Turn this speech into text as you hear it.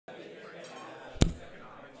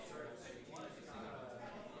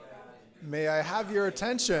May I have your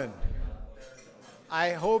attention?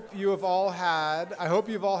 I hope you've all had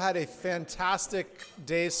a fantastic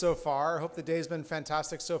day so far. I hope the day's been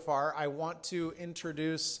fantastic so far. I want to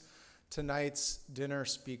introduce tonight's dinner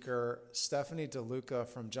speaker, Stefanie Deluca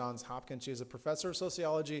from Johns Hopkins. She is a professor of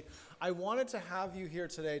sociology. I wanted to have you here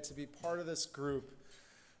today to be part of this group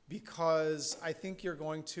because I think you're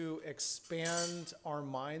going to expand our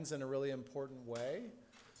minds in a really important way,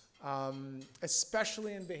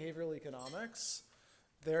 especially in behavioral economics.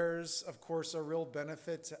 There's, of course, a real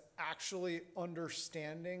benefit to actually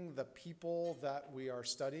understanding the people that we are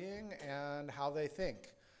studying and how they think.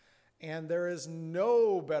 And there is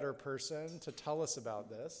no better person to tell us about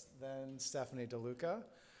this than Stefanie Deluca.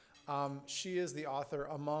 She is the author,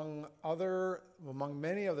 among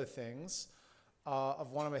many other things,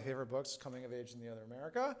 of one of my favorite books, Coming of Age in the Other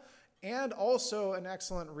America, and also an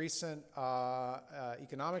excellent recent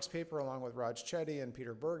economics paper along with Raj Chetty and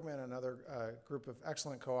Peter Bergman, another group of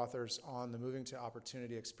excellent co-authors on the Moving to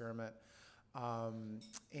Opportunity experiment.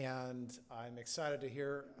 And I'm excited to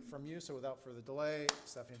hear from you, so without further delay,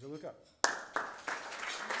 Stefanie Deluca. I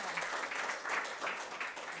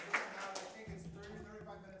think it's 30 to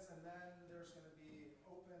 35 minutes, and then there's going to be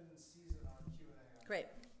open season on Q&A. Great.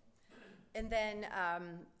 And then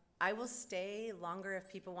I will stay longer if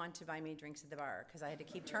people want to buy me drinks at the bar, because I had to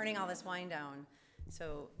keep turning all this wine down.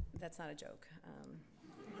 So that's not a joke.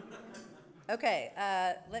 Okay,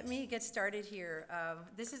 let me get started here.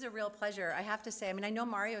 This is a real pleasure. I have to say, I know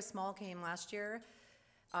Mario Small came last year,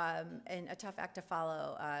 and a tough act to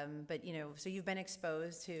follow. But so you've been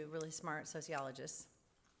exposed to really smart sociologists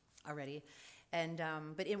already. And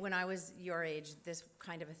when I was your age, this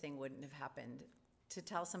kind of a thing wouldn't have happened. To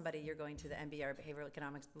tell somebody you're going to the NBER Behavioral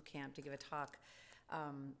Economics Bootcamp to give a talk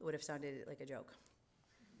would have sounded like a joke.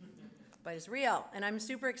 But it's real, and I'm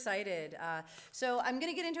super excited. So I'm going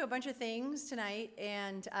to get into a bunch of things tonight,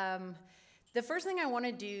 and the first thing I want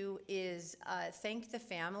to do is thank the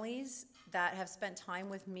families that have spent time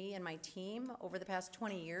with me and my team over the past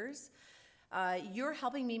 20 years. You're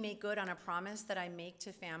helping me make good on a promise that I make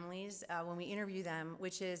to families when we interview them,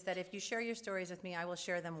 which is that if you share your stories with me, I will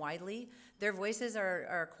share them widely. Their voices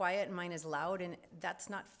are quiet and mine is loud, and that's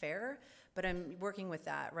not fair, but I'm working with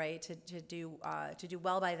that, right, to do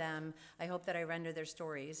well by them. I hope that I render their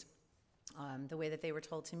stories the way that they were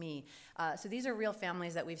told to me. So these are real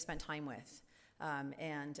families that we've spent time with,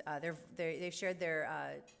 and they've shared their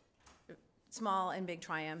small and big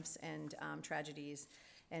triumphs and tragedies,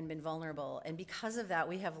 and been vulnerable. And because of that,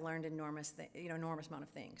 we have learned enormous amount of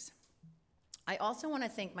things. I also want to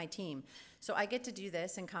thank my team. So I get to do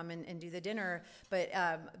this and come and do the dinner, but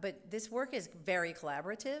this work is very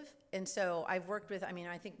collaborative. And so I've worked with,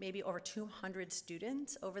 I think maybe over 200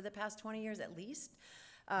 students over the past 20 years at least,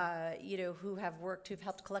 who've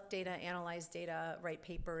helped collect data, analyze data, write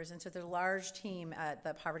papers. And so there's a large team at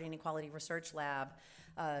the Poverty and Equality Research Lab,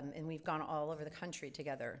 and we've gone all over the country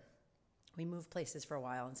together. We moved places for a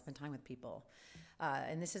while and spent time with people.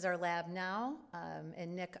 And this is our lab now.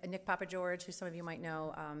 And Nick Papageorge, who some of you might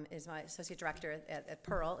know, is my associate director at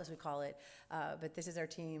Pearl, as we call it. But this is our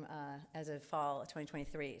team as of fall of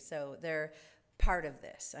 2023. So they're part of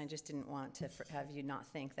this. I just didn't want to have you not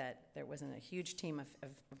think that there wasn't a huge team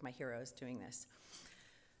of my heroes doing this.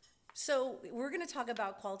 So we're going to talk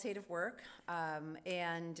about qualitative work. I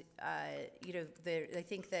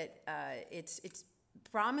think that it's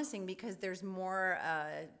promising because there's more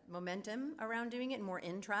momentum around doing it, more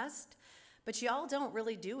interest, but y'all don't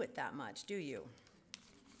really do it that much, do you?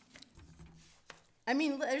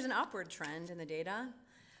 There's an upward trend in the data.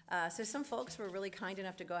 So some folks were really kind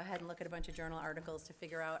enough to go ahead and look at a bunch of journal articles to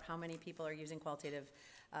figure out how many people are using qualitative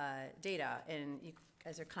data, and you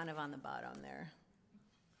guys are kind of on the bottom there.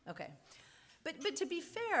 Okay. But to be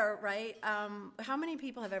fair, right, how many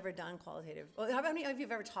people have ever done qualitative? Well, how many of you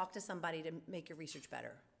have ever talked to somebody to make your research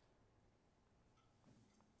better?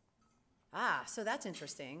 So that's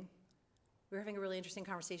interesting. We were having a really interesting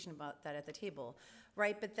conversation about that at the table,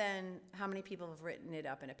 right? But then how many people have written it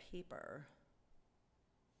up in a paper?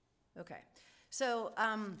 Okay. So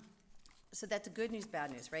that's good news,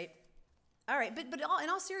 bad news, right? All right, but in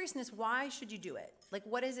all seriousness, why should you do it? Like,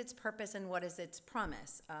 what is its purpose and what is its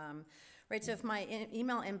promise? Right, so if my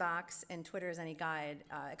email inbox and Twitter is any guide,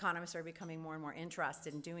 economists are becoming more and more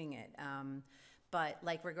interested in doing it. But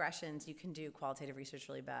like regressions, you can do qualitative research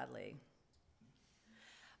really badly.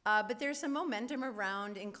 But there's some momentum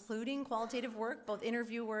around including qualitative work, both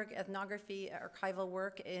interview work, ethnography, archival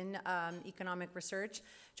work in economic research.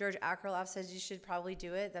 George Akerlof says you should probably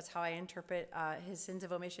do it. That's how I interpret his Sins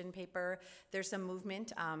of Omission paper. There's some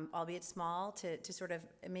movement, albeit small, to sort of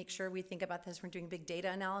make sure we think about this when doing big data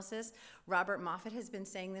analysis. Robert Moffat has been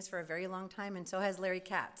saying this for a very long time, and so has Larry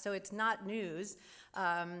Katz. So it's not news,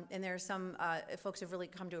 and there are some folks who've really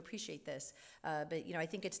come to appreciate this. But I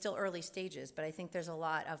think it's still early stages, but I think there's a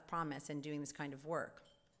lot of promise in doing this kind of work.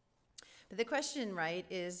 But the question, right,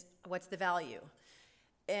 is what's the value?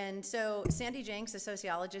 And so Sandy Jenks, a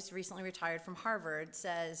sociologist recently retired from Harvard,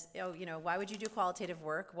 says, why would you do qualitative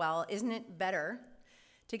work? Well, isn't it better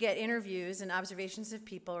to get interviews and observations of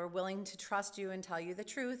people who are willing to trust you and tell you the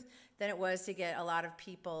truth than it was to get a lot of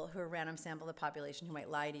people who are random sample of the population who might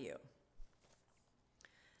lie to you?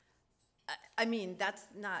 I mean, that's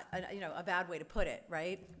not a bad way to put it,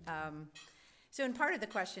 right? So in part of the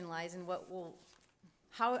question lies in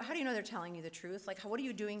how do you know they're telling you the truth? Like, what are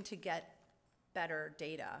you doing to get better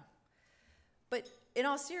data? But in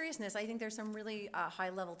all seriousness, I think there's some really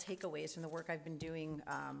high-level takeaways from the work I've been doing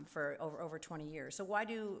for over 20 years. So why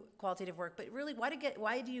do qualitative work? But really, why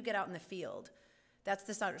do you get out in the field? That's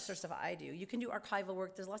the sort of stuff I do. You can do archival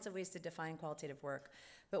work. There's lots of ways to define qualitative work.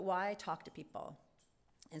 But why talk to people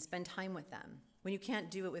and spend time with them when you can't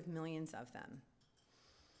do it with millions of them?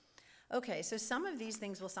 Okay, so some of these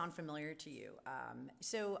things will sound familiar to you.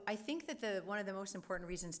 So I think that one of the most important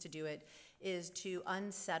reasons to do it is to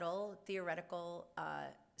unsettle theoretical,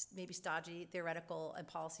 maybe stodgy theoretical and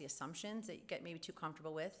policy assumptions that you get maybe too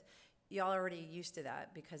comfortable with. Y'all are already used to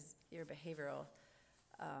that because you're behavioral.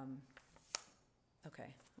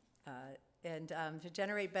 And to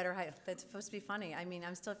generate better, that's supposed to be funny. I mean,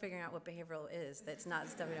 I'm still figuring out what behavioral is. That's not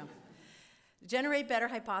stuff we don't. Generate better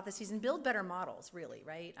hypotheses and build better models, really,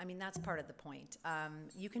 right? I mean, that's part of the point.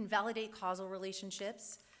 You can validate causal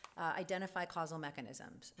relationships, identify causal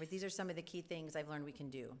mechanisms. Right? These are some of the key things I've learned we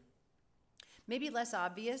can do. Maybe less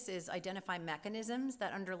obvious is identify mechanisms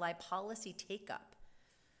that underlie policy take-up,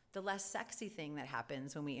 the less sexy thing that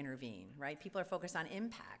happens when we intervene, right? People are focused on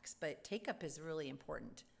impacts, but take-up is really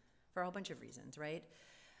important for a whole bunch of reasons, right?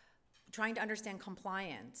 Trying to understand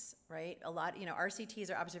compliance, right? A lot,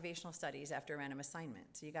 RCTs are observational studies after a random assignment.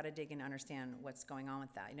 So you got to dig in and understand what's going on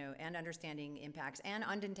with that, and understanding impacts and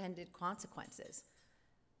unintended consequences.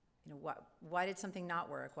 Why did something not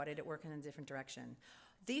work? Why did it work in a different direction?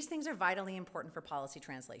 These things are vitally important for policy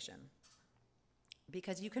translation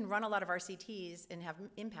because you can run a lot of RCTs and have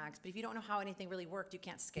impacts, but if you don't know how anything really worked, you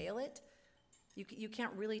can't scale it. You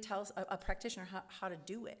can't really tell a practitioner how to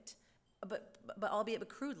do it. But albeit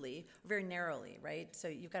crudely, very narrowly, right? So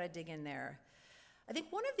you've got to dig in there. I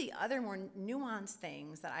think one of the other more nuanced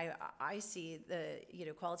things that I see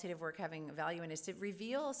the qualitative work having value in is to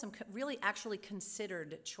reveal some really actually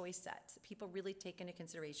considered choice sets that people really take into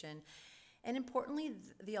consideration, and importantly,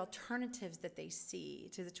 the alternatives that they see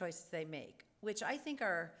to the choices they make, which I think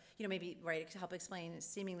are maybe right to help explain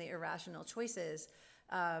seemingly irrational choices.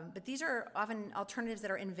 But these are often alternatives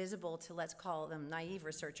that are invisible to, let's call them naive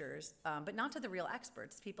researchers, but not to the real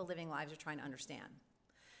experts, people living lives are trying to understand.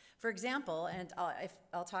 For example, and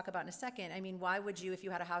I'll talk about in a second, I mean, why would you, if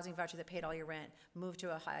you had a housing voucher that paid all your rent, move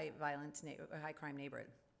to a high crime neighborhood?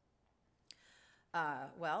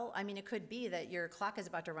 Well, I mean, it could be that your clock is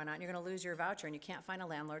about to run out and you're going to lose your voucher and you can't find a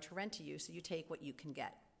landlord to rent to you, so you take what you can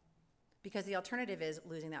get. Because the alternative is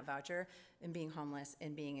losing that voucher and being homeless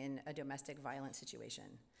and being in a domestic violence situation.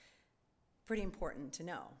 Pretty important to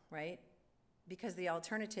know, right? Because the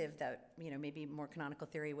alternative that maybe more canonical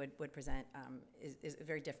theory would present is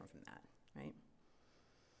very different from that, right?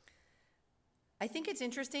 I think it's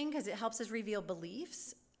interesting because it helps us reveal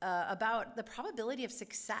beliefs about the probability of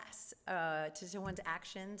success to someone's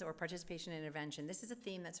actions or participation in intervention. This is a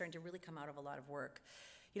theme that's starting to really come out of a lot of work.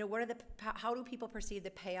 How do people perceive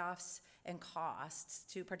the payoffs and costs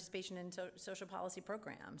to participation in social policy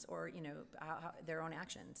programs or, how their own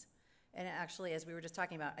actions? And actually, as we were just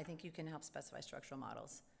talking about, I think you can help specify structural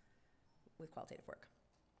models with qualitative work.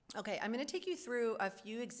 Okay, I'm going to take you through a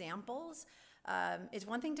few examples. It's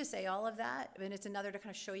one thing to say all of that, and it's another to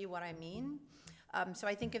kind of show you what I mean. So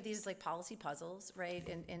I think of these as like policy puzzles, right?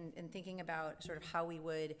 And thinking about sort of how we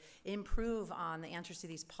would improve on the answers to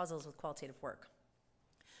these puzzles with qualitative work.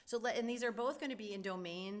 And these are both going to be in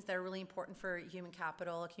domains that are really important for human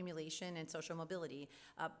capital accumulation and social mobility,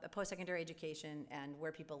 post-secondary education, and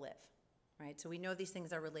where people live, right? So we know these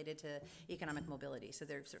things are related to economic mobility, so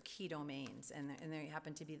they're sort of key domains, and they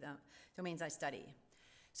happen to be the domains I study.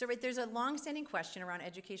 So right, there's a long-standing question around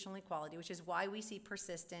educational equality, which is why we see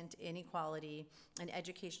persistent inequality in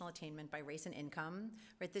educational attainment by race and income.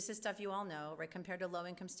 Right, this is stuff you all know. Right, compared to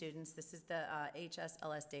low-income students, this is the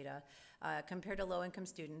HSLS data. Compared to low-income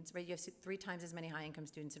students, right, you have 3 times as many high-income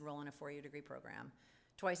students enroll in a 4-year degree program.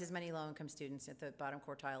 Twice as many low-income students at the bottom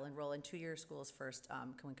quartile enroll in 2-year schools first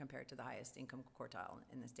when compared to the highest income quartile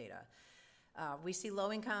in this data. We see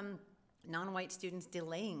low-income, non-white students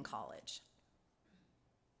delaying college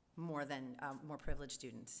more than more privileged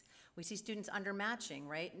students. We see students undermatching,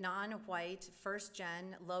 right? Non-white,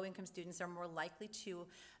 first-gen, low-income students are more likely to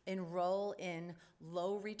enroll in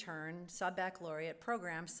low-return, sub-baccalaureate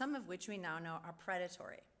programs, some of which we now know are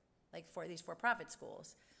predatory, like for these for-profit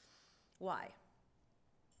schools. Why?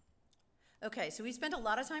 Okay, so we spent a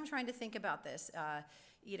lot of time trying to think about this.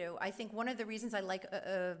 You know, I think one of the reasons I like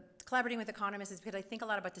collaborating with economists is because I think a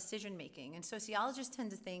lot about decision making. And sociologists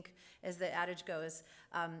tend to think, as the adage goes,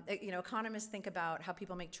 you know, economists think about how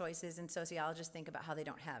people make choices, and sociologists think about how they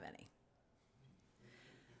don't have any.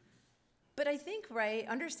 But I think, right,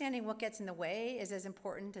 understanding what gets in the way is as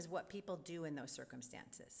important as what people do in those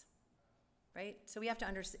circumstances. Right? So we have to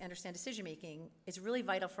understand decision making. It's really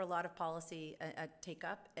vital for a lot of policy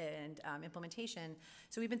take-up and implementation.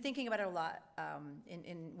 So we've been thinking about it a lot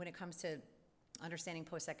when it comes to understanding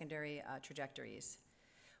post-secondary trajectories.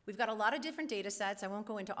 We've got a lot of different data sets. I won't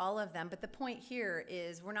go into all of them, but the point here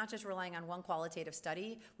is we're not just relying on one qualitative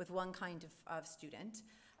study with one kind of student.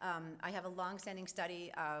 I have a long-standing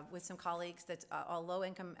study with some colleagues that's all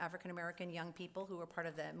low-income African-American young people who were part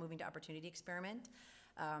of the Moving to Opportunity experiment.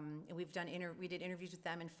 And we did interviews with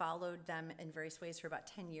them and followed them in various ways for about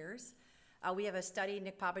 10 years. We have a study,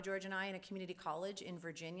 Nick Papageorge and I, in a community college in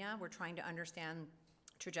Virginia. We're trying to understand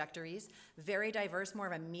trajectories. Very diverse, more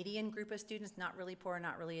of a median group of students, not really poor,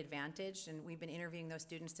 not really advantaged. And we've been interviewing those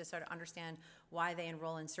students to sort of understand why they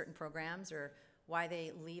enroll in certain programs or why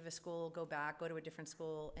they leave a school, go back, go to a different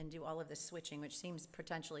school, and do all of this switching, which seems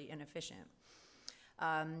potentially inefficient.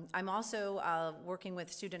 I'm also working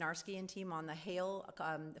with Sue Donarski and team on the HAIL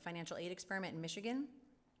financial aid experiment in Michigan,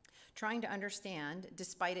 trying to understand,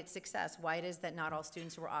 despite its success, why it is that not all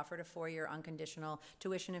students who were offered a 4-year unconditional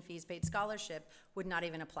tuition and fees paid scholarship would not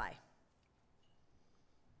even apply.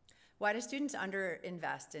 Why do students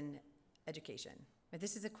underinvest in education?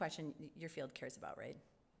 This is a question your field cares about, right?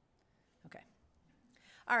 Okay.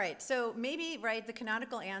 All right, so maybe, right, the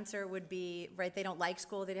canonical answer would be, right, they don't like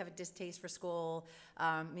school, they have a distaste for school,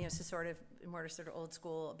 you know, so sort of old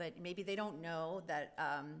school, but maybe they don't know that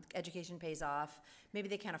education pays off, maybe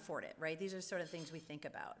they can't afford it, right? These are sort of things we think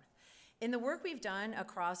about. In the work we've done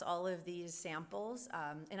across all of these samples,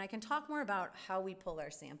 and I can talk more about how we pull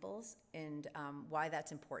our samples and why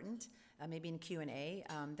that's important, maybe in Q&A,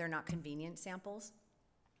 they're not convenient samples.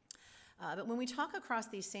 But when we talk across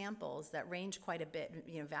these samples that range quite a bit,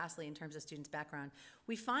 you know, vastly in terms of students' background,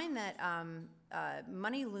 we find that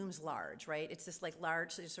money looms large, right? It's this like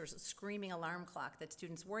large sort of screaming alarm clock that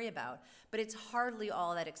students worry about, but it's hardly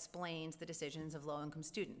all that explains the decisions of low-income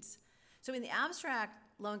students. So in the abstract,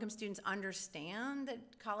 low-income students understand that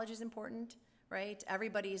college is important, right?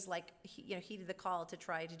 Everybody's like, you know, heeded the call to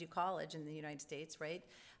try to do college in the United States, right?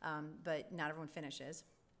 But not everyone finishes.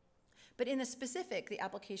 But in the specific, the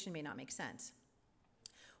application may not make sense.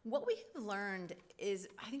 What we have learned is,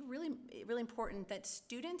 I think, really, really important that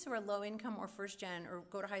students who are low income or first gen or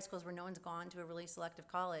go to high schools where no one's gone to a really selective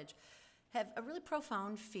college have a really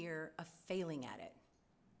profound fear of failing at it,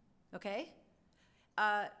 okay?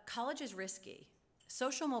 College is risky.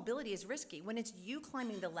 Social mobility is risky. When it's you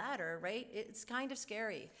climbing the ladder, right, it's kind of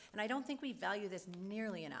scary. And I don't think we value this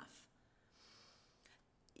nearly enough.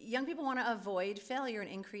 Young people want to avoid failure and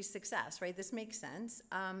increase success, right? This makes sense.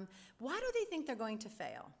 Why do they think they're going to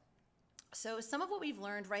fail? So some of what we've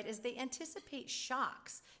learned, right, is they anticipate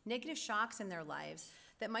shocks, negative shocks in their lives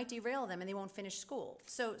that might derail them and they won't finish school.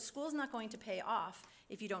 So school's not going to pay off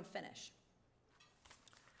if you don't finish.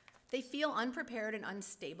 They feel unprepared and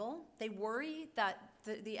unstable. They worry that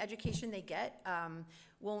the education they get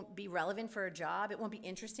won't be relevant for a job. It won't be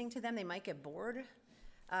interesting to them. They might get bored.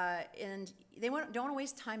 And they don't want to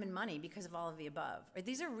waste time and money because of all of the above. Right?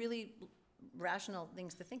 These are really rational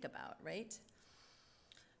things to think about, right?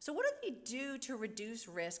 So what do they do to reduce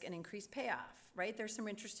risk and increase payoff, right? There's some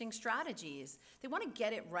interesting strategies. They want to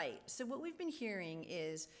get it right. So what we've been hearing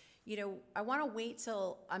is, you know, I want to wait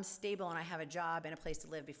till I'm stable and I have a job and a place to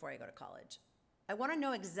live before I go to college. I want to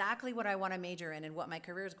know exactly what I want to major in and what my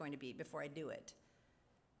career is going to be before I do it.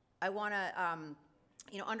 I want to,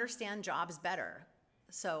 you know, understand jobs better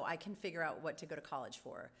so I can figure out what to go to college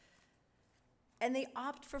for. And they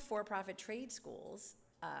opt for for-profit trade schools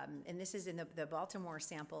and this is in the Baltimore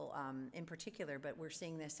sample in particular, but we're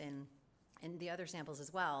seeing this in the other samples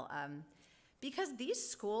as well. Because these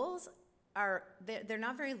schools they're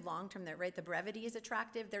not very long-term, right? The brevity is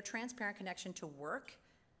attractive. Their transparent connection to work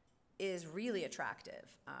is really attractive,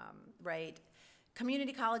 right?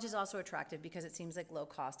 Community college is also attractive because it seems like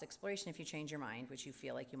low-cost exploration if you change your mind, which you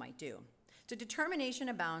feel like you might do. So determination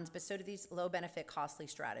abounds, but so do these low-benefit, costly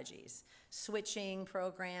strategies. Switching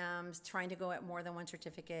programs, trying to go at more than one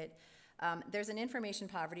certificate. There's an information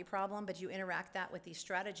poverty problem, but you interact that with these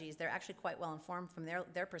strategies, they're actually quite well informed from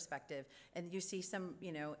their perspective, and you see some,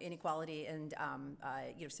 inequality and,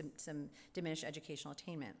 some diminished educational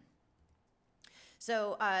attainment.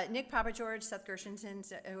 So Nick Papageorge, Seth Gershenson,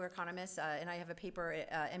 who are economists, and I have a paper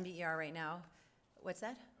at NBER right now. What's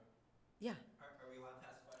that? Yeah. Are we allowed to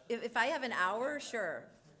ask questions? If I have an hour, sure.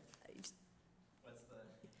 What's the?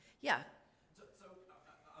 Yeah.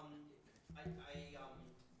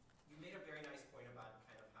 You made a very nice point about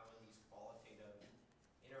kind of how in these qualitative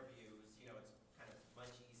interviews, it's kind of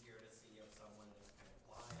much easier to see if someone is kind of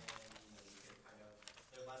lying, you can kind of,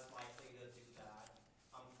 they're less likely to do that.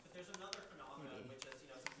 But there's another phenomenon, which is,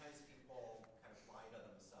 sometimes people kind of lie to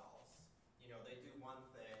themselves. They do one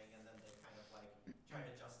thing and then they kind of like try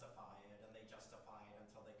to justify it, and they justify it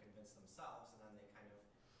until they convince themselves, and then they kind of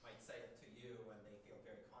might say it to you and they feel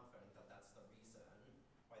very confident that that's the reason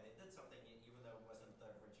why they did something, even though it wasn't the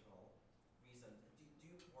original reason. Do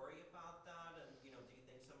you worry about that? And do you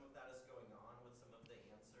think some of that is going on with some of the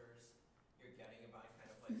answers you're getting about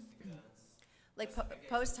kind of like students? Like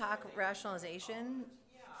post hoc rationalization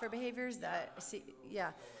for behaviors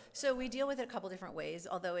yeah. So we deal with it a couple different ways,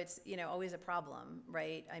 although it's, always a problem,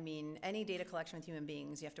 right? I mean, any data collection with human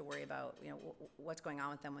beings, you have to worry about, what's going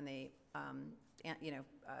on with them when they,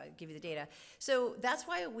 give you the data. So that's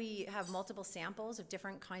why we have multiple samples of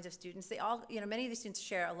different kinds of students. They all, many of the students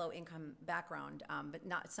share a low income background,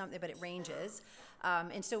 but it ranges.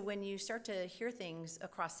 And so when you start to hear things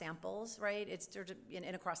across samples, right, it's sort of,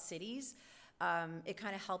 and across cities, it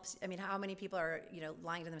kind of helps. I mean, how many people are,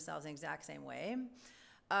 lying to themselves in the exact same way?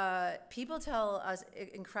 People tell us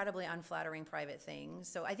incredibly unflattering private things.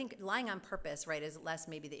 So I think lying on purpose, right, is less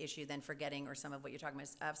maybe the issue than forgetting, or some of what you're talking about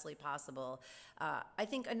is absolutely possible. I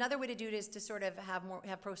think another way to do it is to sort of have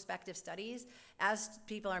prospective studies as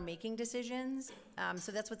people are making decisions.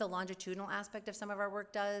 So that's what the longitudinal aspect of some of our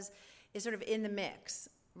work does, is sort of in the mix,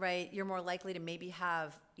 right? You're more likely to maybe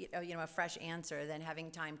have, a fresh answer than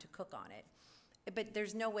having time to cook on it. But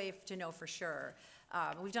there's no way to know for sure.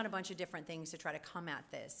 We've done a bunch of different things to try to come at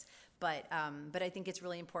this, but I think it's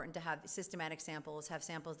really important to have systematic samples, have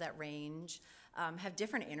samples that range, have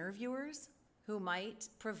different interviewers who might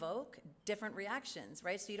provoke different reactions,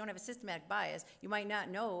 right? So you don't have a systematic bias. You might not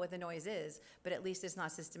know what the noise is, but at least it's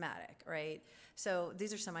not systematic, right? So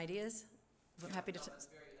these are some ideas. I'm happy to. That's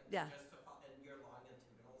very, yeah. In your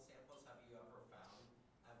longitudinal samples, have you ever found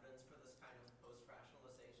evidence for this kind of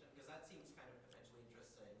post-rationalization? Because that seems kind of potentially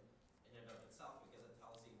interesting in and of itself, because it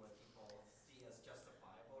tells you what people see as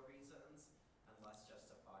justifiable reasons and less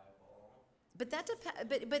justifiable. But that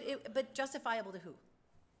but justifiable to who?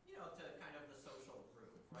 To kind of the social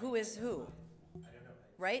group. Right? Who is who? I don't know.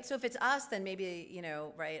 Right? So if it's us, then maybe,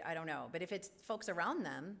 right, I don't know. But if it's folks around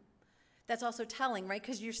them, that's also telling, right?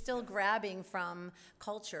 Because you're still grabbing from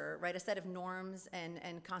culture, right? A set of norms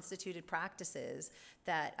and constituted practices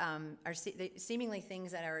that are seemingly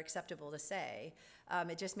things that are acceptable to say.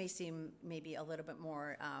 It just may seem maybe a little bit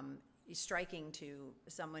more striking to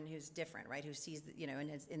someone who's different, right? Who sees,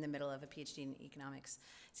 and is in the middle of a PhD in economics,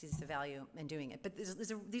 sees the value in doing it. But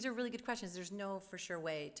these are really good questions. There's no for sure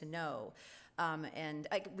way to know. And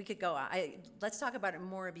we could go on. Let's talk about it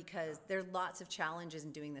more, because there are lots of challenges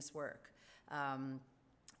in doing this work. We'll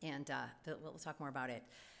talk more about it.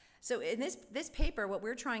 So in this paper, what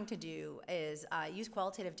we're trying to do is use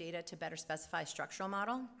qualitative data to better specify structural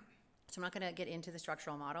model. So I'm not going to get into the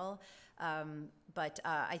structural model, but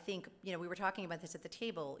I think, we were talking about this at the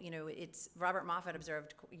table. It's Robert Moffat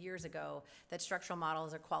observed years ago that structural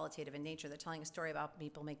models are qualitative in nature. They're telling a story about how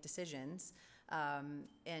people make decisions,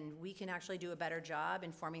 and we can actually do a better job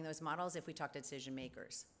informing those models if we talk to decision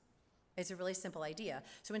makers. It's a really simple idea.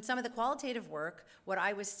 So in some of the qualitative work, what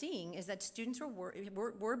I was seeing is that students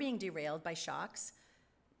were being derailed by shocks,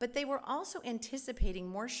 but they were also anticipating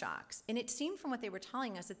more shocks. And it seemed from what they were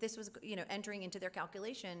telling us that this was, entering into their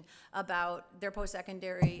calculation about their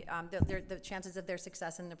post-secondary, the chances of their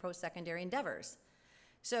success in their post-secondary endeavors.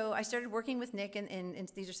 So I started working with Nick, and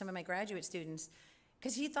these are some of my graduate students,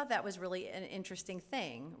 Because he thought that was really an interesting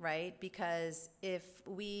thing, right? Because if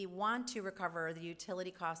we want to recover the utility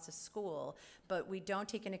cost of school, but we don't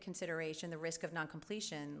take into consideration the risk of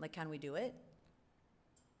non-completion, like, can we do it?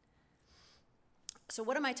 So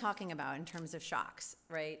what am I talking about in terms of shocks,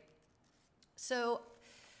 right? So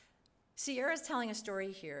Sierra's telling a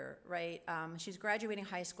story here, right? She's graduating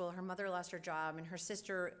high school, her mother lost her job, and her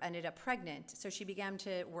sister ended up pregnant. So she began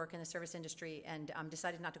to work in the service industry and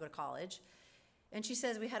decided not to go to college. And she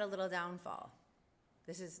says, we had a little downfall.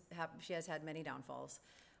 She has had many downfalls.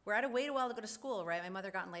 Where I had to wait a while to go to school, right? My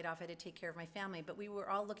mother got laid off, I had to take care of my family, but we were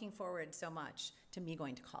all looking forward so much to me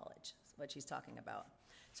going to college, is what she's talking about.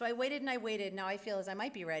 So I waited and I waited, now I feel as I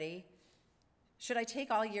might be ready. Should I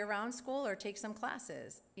take all year-round school or take some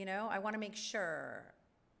classes? You know, I wanna make sure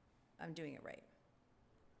I'm doing it right.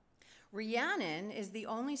 Rhiannon is the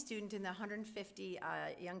only student in the 150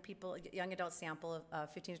 young adult sample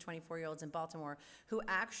of 15 to 24-year-olds in Baltimore who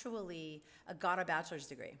actually got a bachelor's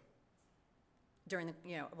degree during the,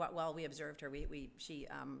 while we observed her. She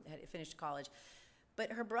had finished college.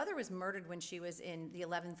 But her brother was murdered when she was in the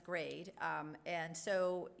 11th grade. And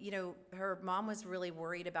so, her mom was really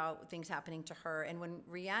worried about things happening to her. And when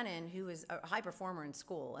Rhiannon, who was a high performer in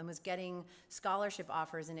school and was getting scholarship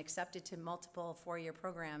offers and accepted to multiple four-year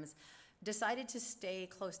programs, decided to stay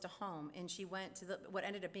close to home. And she went to what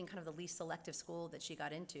ended up being kind of the least selective school that she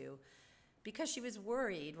got into because she was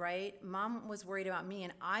worried, right? Mom was worried about me,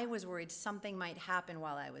 and I was worried something might happen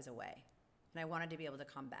while I was away. And I wanted to be able to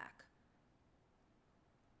come back.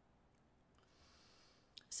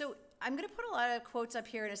 So I'm going to put a lot of quotes up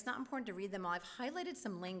here, and it's not important to read them all. I've highlighted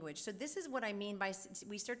some language. So this is what I mean by,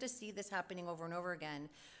 we start to see this happening over and over again,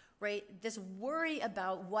 right? This worry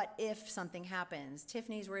about what if something happens.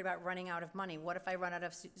 Tiffany's worried about running out of money. What if I run out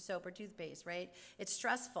of soap or toothpaste, right? It's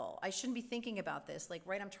stressful. I shouldn't be thinking about this. Like,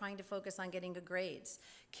 right, I'm trying to focus on getting good grades.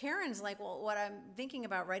 Karen's like, well, what I'm thinking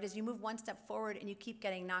about, right, is you move one step forward and you keep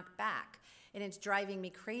getting knocked back, and it's driving me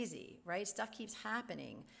crazy, right? Stuff keeps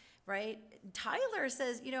happening. Right? Tyler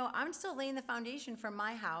says, I'm still laying the foundation for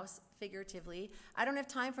my house, figuratively. I don't have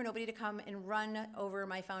time for nobody to come and run over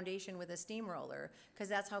my foundation with a steamroller, because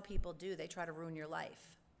that's how people do. They try to ruin your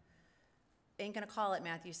life. Ain't gonna call it,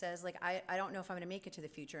 Matthew says. Like, I don't know if I'm gonna make it to the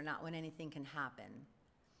future, not when anything can happen.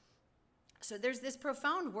 So there's this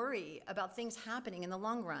profound worry about things happening in the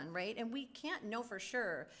long run, right? And we can't know for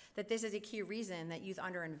sure that this is a key reason that youth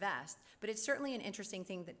underinvest, but it's certainly an interesting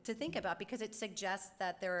thing to think about, because it suggests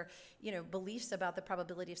that their, beliefs about the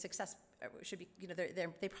probability of success should be,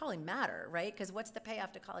 they probably matter, right? Because what's the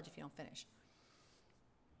payoff to college if you don't finish?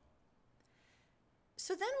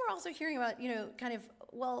 So then we're also hearing about,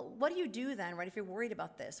 well, what do you do then, right, if you're worried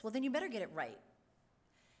about this? Well, then you better get it right.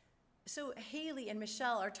 So Haley and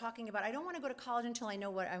Michelle are talking about, I don't want to go to college until I know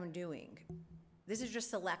what I'm doing. This is just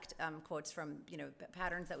select quotes from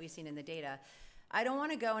patterns that we've seen in the data. I don't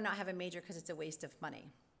want to go and not have a major because it's a waste of money.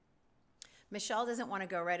 Michelle doesn't want to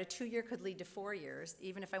go, right? A 2-year could lead to 4 years,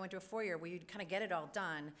 even if I went to a 4-year where you'd kind of get it all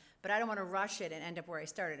done, but I don't want to rush it and end up where I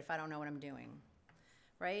started if I don't know what I'm doing,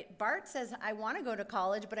 right? Bart says, I want to go to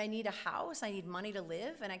college, but I need a house, I need money to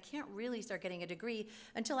live, and I can't really start getting a degree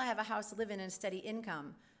until I have a house to live in and a steady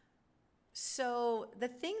income. So the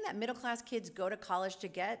thing that middle-class kids go to college to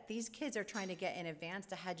get, these kids are trying to get in advance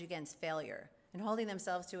to hedge against failure and holding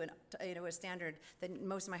themselves to a standard that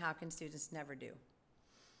most of my Hopkins students never do.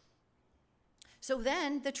 So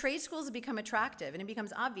then the trade schools become attractive, and it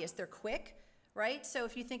becomes obvious. They're quick, right? So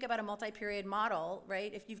if you think about a multi-period model,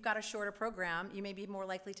 right, if you've got a shorter program, you may be more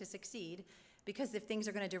likely to succeed, because if things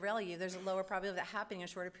are going to derail you, there's a lower probability of that happening in a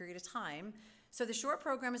shorter period of time. So the short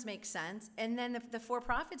programs make sense, and then the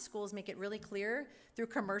for-profit schools make it really clear through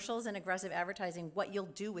commercials and aggressive advertising what you'll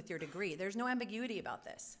do with your degree. There's no ambiguity about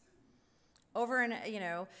this. Over in,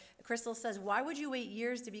 Crystal says, why would you wait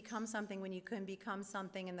years to become something when you can become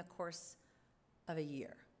something in the course of a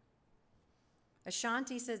year?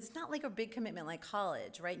 Ashanti says, it's not like a big commitment like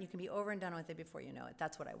college, right? And you can be over and done with it before you know it.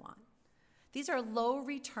 That's what I want. These are low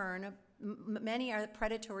return, many are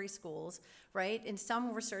predatory schools, right? And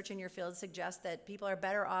some research in your field suggests that people are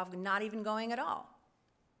better off not even going at all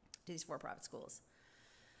to these for-profit schools.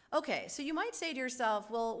 Okay, so you might say to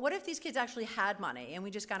yourself, well, what if these kids actually had money and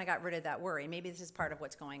we just kind of got rid of that worry? Maybe this is part of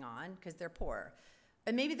what's going on because they're poor.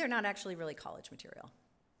 And maybe they're not actually really college material.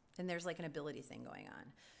 And there's like an ability thing going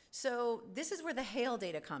on. So this is where the Hale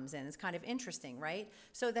data comes in. It's kind of interesting, right?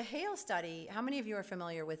 So the Hale study, how many of you are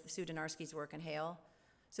familiar with Sue Donarski's work in Hale?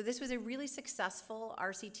 So this was a really successful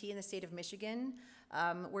RCT in the state of Michigan,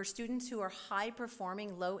 where students who are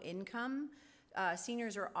high-performing, low-income,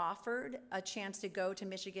 seniors are offered a chance to go to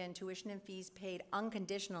Michigan, tuition and fees paid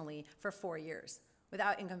unconditionally for 4 years.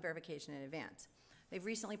 without income verification in advance. They've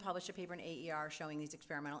recently published a paper in AER showing these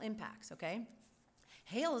experimental impacts, okay?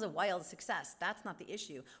 Hale is a wild success. That's not the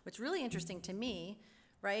issue. What's really interesting to me,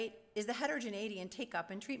 right, is the heterogeneity in take-up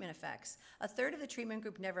and treatment effects. A third of the treatment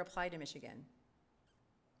group never applied to Michigan.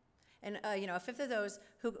 And a fifth of those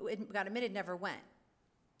who got admitted never went.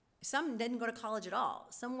 Some didn't go to college at all.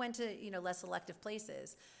 Some went to, less selective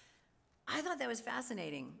places. I thought that was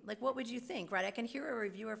fascinating. Like, what would you think, right? I can hear a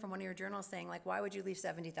reviewer from one of your journals saying, like, why would you leave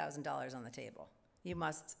 $70,000 on the table? You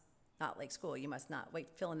must not like school. You must not,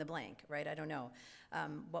 fill in the blank, right? I don't know.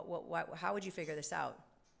 How would you figure this out?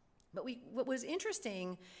 But what was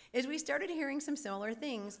interesting is we started hearing some similar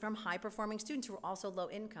things from high-performing students who were also low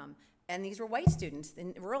income. And these were white students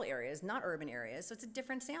in rural areas, not urban areas, so it's a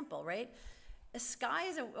different sample, right? Sky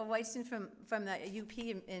is a white student from the UP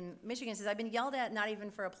in Michigan, says, I've been yelled at not even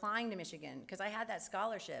for applying to Michigan because I had that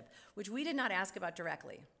scholarship, which we did not ask about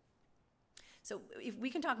directly. So if we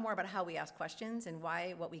can talk more about how we ask questions and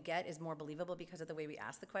why what we get is more believable because of the way we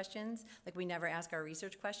ask the questions. Like we never ask our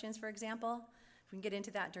research questions, for example. If we can get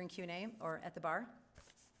into that during Q&A or at the bar.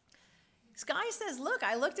 Sky says, look,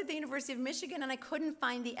 I looked at the University of Michigan and I couldn't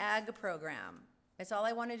find the ag program. That's all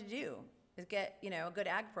I wanted to do, is get a good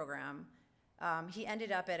ag program. He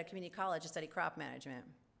ended up at a community college to study crop management.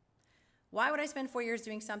 Why would I spend 4 years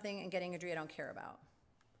doing something and getting a degree I don't care about?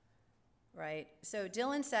 Right? So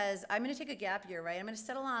Dylan says, I'm going to take a gap year, right? I'm going to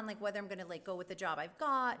settle on whether I'm going to go with the job I've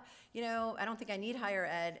got. I don't think I need higher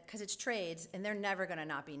ed because it's trades and they're never going to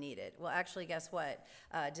not be needed. Well, actually, guess what,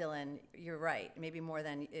 Dylan? You're right. Maybe more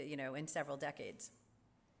than, in several decades.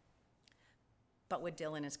 But would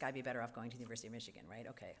Dylan and Sky be better off going to the University of Michigan, right?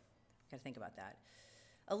 Okay. Got to think about that.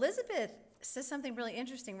 Elizabeth says something really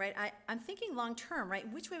interesting, right? I'm thinking long term, right?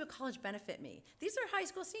 Which way would college benefit me? These are high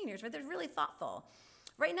school seniors, right? They're really thoughtful.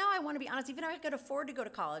 Right now, I want to be honest, even if I could afford to go to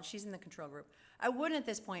college, she's in the control group, I wouldn't at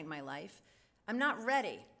this point in my life. I'm not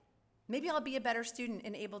ready. Maybe I'll be a better student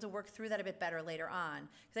and able to work through that a bit better later on,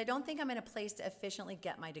 because I don't think I'm in a place to efficiently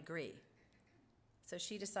get my degree. So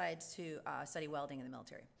she decides to study welding in the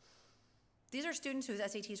military. These are students whose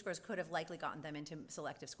SAT scores could have likely gotten them into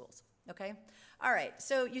selective schools, okay? All right,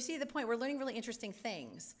 so you see the point. We're learning really interesting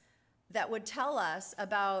things that would tell us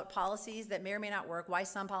about policies that may or may not work, why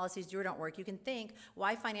some policies do or don't work. You can think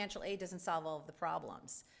why financial aid doesn't solve all of the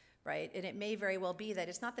problems, right? And it may very well be that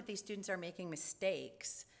it's not that these students are making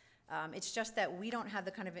mistakes. It's just that we don't have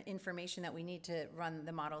the kind of information that we need to run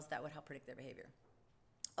the models that would help predict their behavior.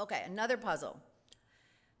 Okay, another puzzle.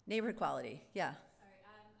 Neighborhood quality, yeah.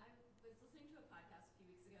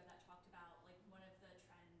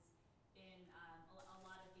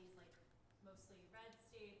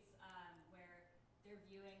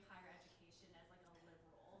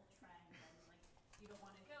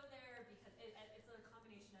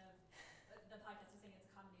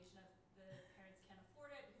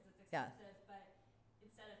 Yeah. But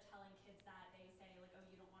instead of telling kids that, they say oh,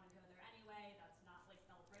 you don't want to go there anyway. That's not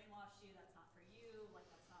they'll brainwash you. That's not for you.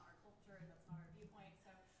 That's not our culture. That's not our viewpoint.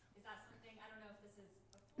 So is that something? I don't know if this is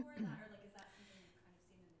before that or is that something you've kind of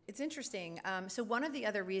seen in the It's interesting. So one of the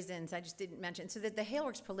other reasons I just didn't mention, so that the Hale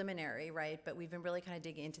work's preliminary, right? But we've been really kind of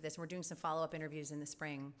digging into this. We're doing some follow-up interviews in the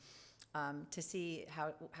spring to see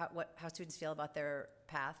how students feel about their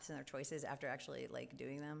paths and their choices after actually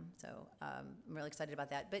doing them. So I'm really excited about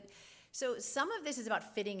that. But so some of this is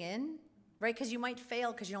about fitting in, right? Because you might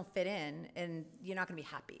fail because you don't fit in and you're not going to be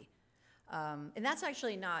happy. And that's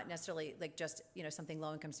actually not necessarily just something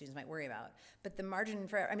low-income students might worry about, but the margin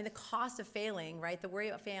for the cost of failing, right? The worry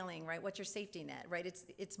about failing, right? What's your safety net, right?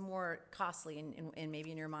 It's more costly in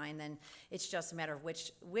maybe in your mind than it's just a matter of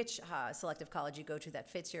which selective college you go to that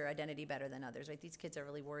fits your identity better than others, right? These kids are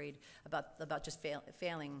really worried about just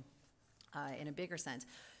failing in a bigger sense.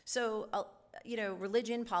 So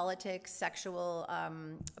religion, politics, sexual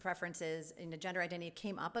preferences, and gender identity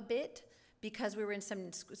came up a bit, because we were in some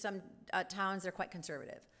towns that are quite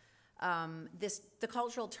conservative. The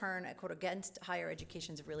cultural turn, quote, against higher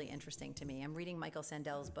education is really interesting to me. I'm reading Michael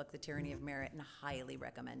Sandel's book, The Tyranny of Merit, and highly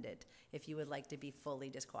recommend it if you would like to be fully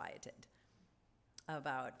disquieted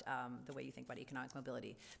about the way you think about economic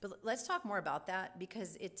mobility. But let's talk more about that,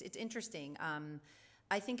 because it's interesting.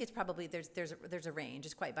 I think it's probably, there's a range.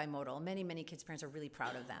 It's quite bimodal. Many kids' parents are really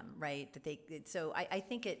proud of them, right? So I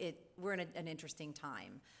think we're in an interesting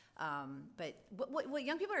time. But what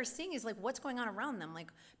young people are seeing is what's going on around them.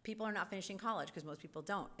 People are not finishing college because most people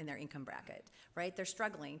don't in their income bracket, right? They're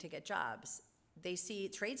struggling to get jobs. They see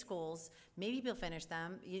trade schools, maybe people finish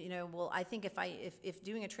them. Well, I think if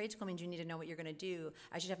doing a trade school means you need to know what you're going to do,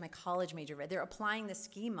 I should have my college major read. They're applying the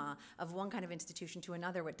schema of one kind of institution to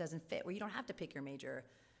another where it doesn't fit, where you don't have to pick your major.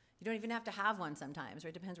 You don't even have to have one sometimes,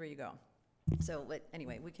 right? It depends where you go. So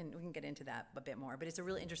anyway, we can get into that a bit more, but it's a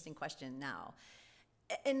really interesting question now.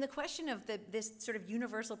 And the question of this sort of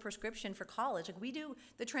universal prescription for college, like we do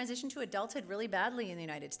the transition to adulthood really badly in the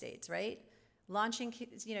United States, right? Launching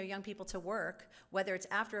young people to work, whether it's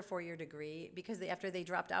after a 4-year degree, because after they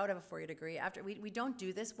dropped out of a 4-year degree, we don't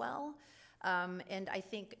do this well. And I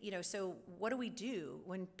think, so what do we do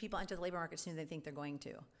when people enter the labor market as soon as they think they're going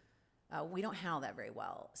to? We don't handle that very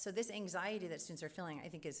well. So this anxiety that students are feeling, I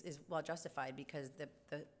think, is well justified because the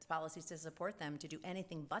policies to support them to do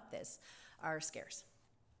anything but this are scarce.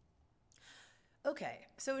 Okay,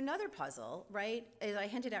 so another puzzle, right, as I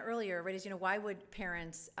hinted at earlier, right, is, why would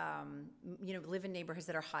parents, live in neighborhoods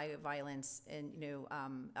that are high violence and,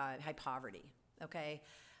 high poverty, okay?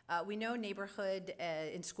 We know neighborhood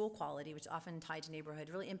and school quality, which is often tied to neighborhood,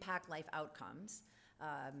 really impact life outcomes.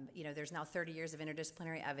 There's now 30 years of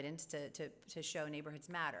interdisciplinary evidence to show neighborhoods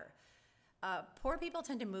matter. Poor people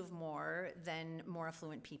tend to move more than more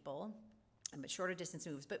affluent people, but shorter distance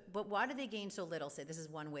moves. But why do they gain so little? Say, this is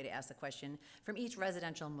one way to ask the question, from each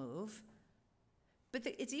residential move. But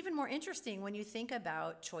it's even more interesting when you think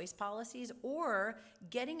about choice policies or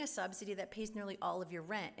getting a subsidy that pays nearly all of your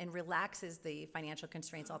rent and relaxes the financial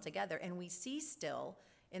constraints altogether. And we see still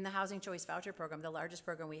in the Housing Choice Voucher Program, the largest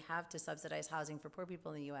program we have to subsidize housing for poor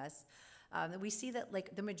people in the U.S., we see that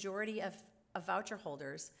like the majority of voucher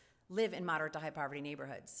holders live in moderate to high poverty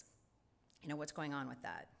neighborhoods. What's going on with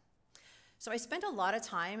that? So I spent a lot of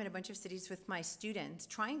time in a bunch of cities with my students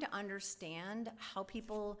trying to understand how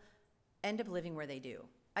people end up living where they do.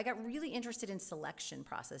 I got really interested in selection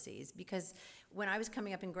processes because when I was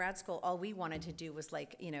coming up in grad school, all we wanted to do was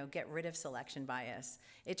get rid of selection bias.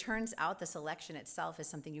 It turns out the selection itself is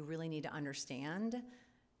something you really need to understand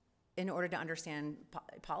in order to understand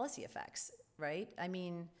policy effects, right? I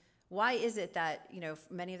mean, why is it that,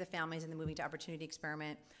 many of the families in the Moving to Opportunity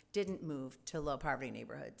experiment didn't move to low poverty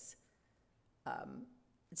neighborhoods?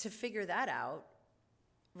 To figure that out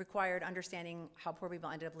required understanding how poor people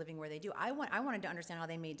ended up living where they do. I wanted to understand how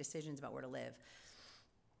they made decisions about where to live.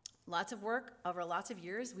 Lots of work over lots of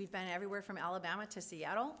years. We've been everywhere from Alabama to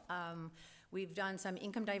Seattle. We've done some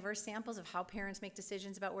income diverse samples of how parents make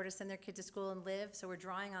decisions about where to send their kids to school and live. So we're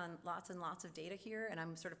drawing on lots and lots of data here, and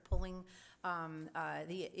I'm sort of pulling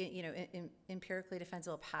empirically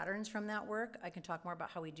defensible patterns from that work. I can talk more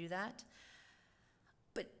about how we do that.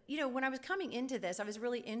 But, when I was coming into this, I was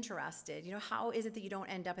really interested, how is it that you don't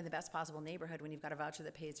end up in the best possible neighborhood when you've got a voucher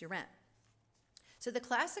that pays your rent? So the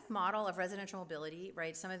classic model of residential mobility,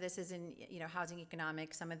 right, some of this is in, housing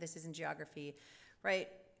economics, some of this is in geography, right,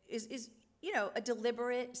 is a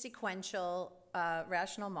deliberate, sequential,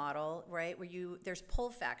 rational model, right, where there's pull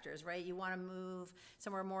factors, right? You want to move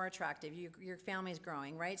somewhere more attractive. Your family's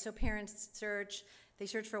growing, right? So parents they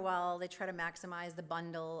search for a while, they try to maximize the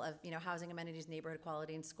bundle of, housing amenities, neighborhood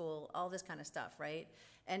quality, and school, all this kind of stuff, right?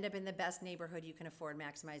 End up in the best neighborhood you can afford,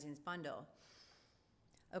 maximizing this bundle.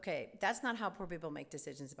 Okay, that's not how poor people make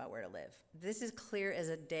decisions about where to live. This is clear as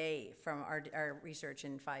a day from our research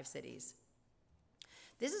in 5 cities.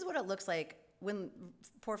 This is what it looks like when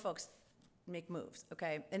poor folks make moves,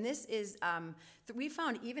 okay? And this is, we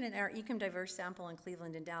found even in our income diverse sample in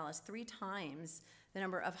Cleveland and Dallas, 3 times the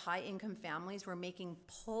number of high income families were making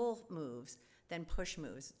pull moves than push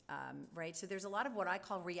moves, right? So there's a lot of what I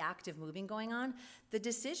call reactive moving going on. The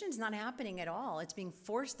decision's not happening at all. It's being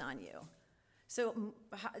forced on you. So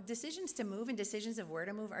decisions to move and decisions of where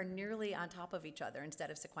to move are nearly on top of each other instead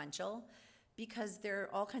of sequential, because there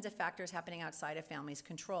are all kinds of factors happening outside of families'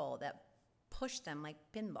 control that push them like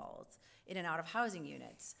pinballs in and out of housing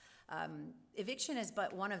units. Eviction is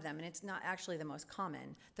but one of them, and it's not actually the most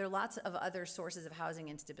common. There are lots of other sources of housing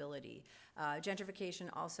instability. Gentrification,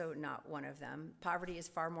 also not one of them. Poverty is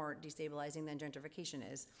far more destabilizing than gentrification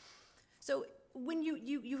is. So when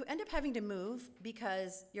you end up having to move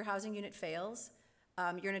because your housing unit fails,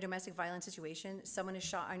 you're in a domestic violence situation, someone is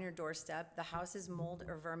shot on your doorstep, the house is mold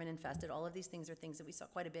or vermin infested, all of these things are things that we saw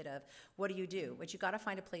quite a bit of. What do you do? But you gotta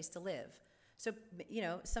find a place to live. So,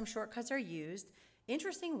 some shortcuts are used.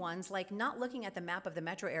 Interesting ones, like not looking at the map of the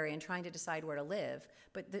metro area and trying to decide where to live,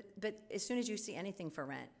 but as soon as you see anything for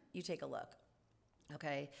rent, you take a look,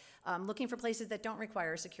 okay? Looking for places that don't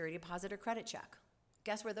require a security deposit or credit check.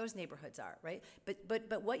 Guess where those neighborhoods are, right?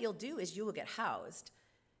 But what you'll do is you will get housed,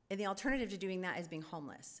 and the alternative to doing that is being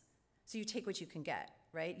homeless. So you take what you can get,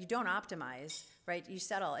 right? You don't optimize, right? You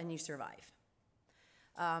settle and you survive.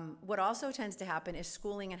 What also tends to happen is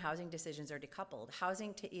schooling and housing decisions are decoupled.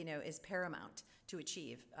 Housing, is paramount to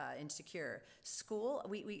achieve and secure. School,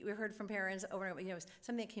 we heard from parents over,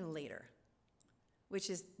 something that came later. which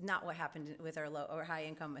is not what happened with our low or high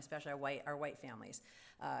income, especially our white families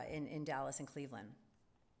in Dallas and Cleveland.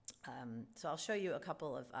 So I'll show you a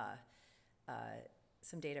couple of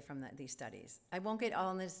some data from these studies. I won't get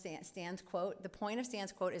all in this Stan's quote. The point of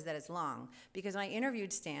Stan's quote is that it's long, because when I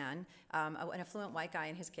interviewed Stan, an affluent white guy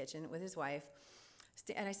in his kitchen with his wife,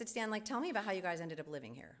 and I said, Stan, like, tell me about how you guys ended up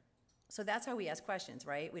living here. So that's how we ask questions,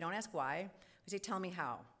 right? We don't ask why. We say, tell me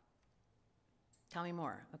how. Tell me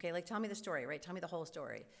more, okay? Like, tell me the story, right? Tell me the whole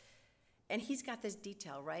story. And he's got this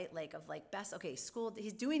detail, right? Like, of like best, okay, school,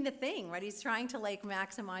 he's doing the thing, right? He's trying to like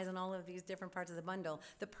maximize on all of these different parts of the bundle.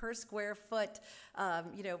 The per square foot,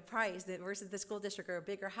 price versus the school district or a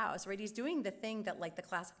bigger house, right? He's doing the thing that like the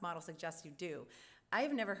classic model suggests you do. I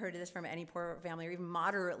have never heard of this from any poor family or even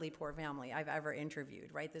moderately poor family I've ever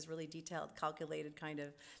interviewed, right? This really detailed, calculated kind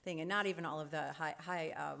of thing, and not even all of the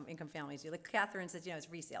high income families do. Like Catherine says, it's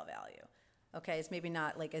resale value. Okay, it's maybe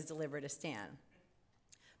not like as deliberate as Stan,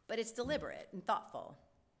 but it's deliberate and thoughtful.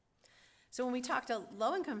 So when we talk to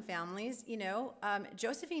low-income families,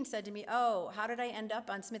 Josephine said to me, oh, how did I end up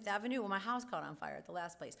on Smith Avenue? Well, my house caught on fire at the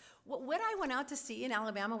last place. What I went out to see in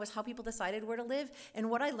Alabama was how people decided where to live, and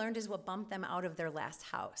what I learned is what bumped them out of their last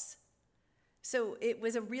house. So it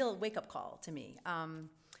was a real wake-up call to me.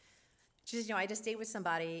 She says, I just stayed with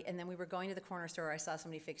somebody, and then we were going to the corner store. I saw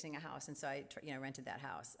somebody fixing a house, and so I rented that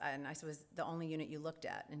house. And I said, was the only unit you looked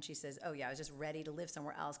at? And she says, oh, yeah, I was just ready to live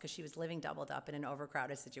somewhere else because she was living doubled up in an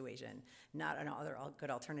overcrowded situation, not another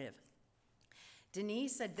good alternative.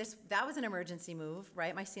 Denise said that was an emergency move,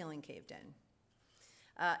 right? My ceiling caved in.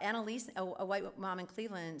 Annalise, a white mom in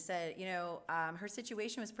Cleveland, said, her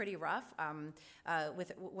situation was pretty rough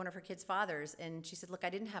with one of her kids' fathers. And she said, look,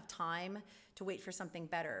 I didn't have time to wait for something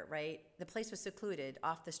better, right? The place was secluded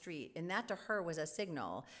off the street. And that to her was a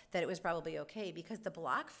signal that it was probably okay, because the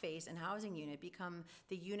block face and housing unit become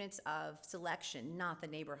the units of selection, not the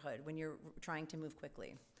neighborhood, when you're trying to move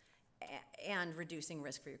quickly and reducing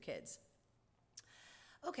risk for your kids.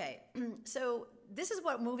 Okay, so this is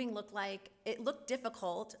what moving looked like. It looked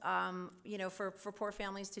difficult, for poor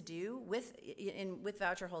families to do with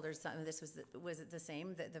voucher holders. This was the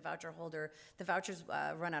same. The vouchers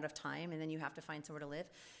run out of time, and then you have to find somewhere to live.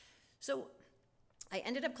 So I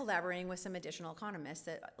ended up collaborating with some additional economists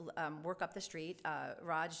that work up the street,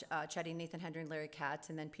 Raj Chetty, Nathan Hendry, Larry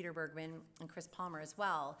Katz, and then Peter Bergman and Chris Palmer as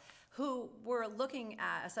well, who were looking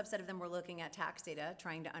at, a subset of them were looking at tax data,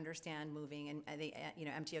 trying to understand moving, and the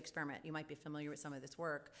MTO experiment. You might be familiar with some of this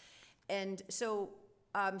work. And so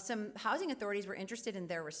some housing authorities were interested in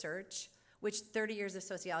their research, which 30 years of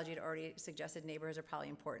sociology had already suggested neighborhoods are probably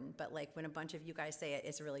important, but like when a bunch of you guys say it,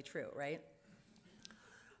 it's really true, right?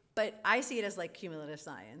 But I see it as like cumulative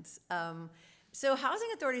science. So housing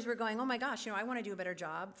authorities were going, oh my gosh, I want to do a better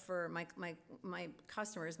job for my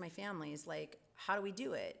customers, my families. Like, how do we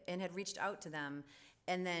do it? And had reached out to them,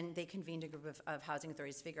 and then they convened a group of housing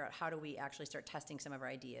authorities to figure out how do we actually start testing some of our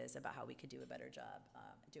ideas about how we could do a better job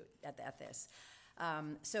at this.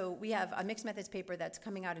 So we have a mixed methods paper that's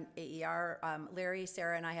coming out in AER. Larry,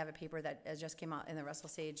 Sarah, and I have a paper that just came out in the Russell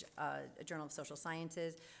Sage Journal of Social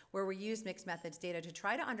Sciences, where we use mixed methods data to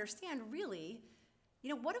try to understand really,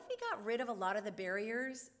 what if we got rid of a lot of the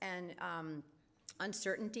barriers and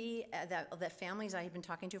uncertainty that families I've been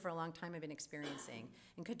talking to for a long time have been experiencing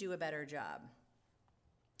and could do a better job.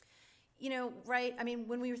 Right? I mean,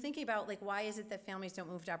 when we were thinking about like, why is it that families don't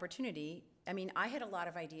move to opportunity? I mean, I had a lot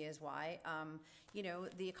of ideas why.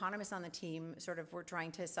 The economists on the team sort of were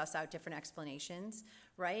trying to suss out different explanations,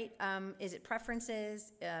 right? Is it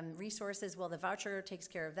preferences, resources? Well, the voucher takes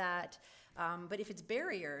care of that. But if it's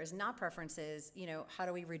barriers, not preferences, how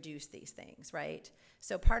do we reduce these things, right?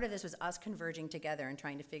 So part of this was us converging together and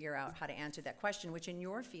trying to figure out how to answer that question, which in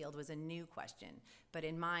your field was a new question, but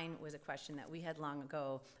in mine was a question that we had long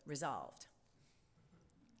ago resolved.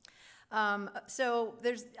 So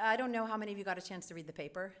I don't know how many of you got a chance to read the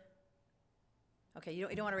paper. Okay, you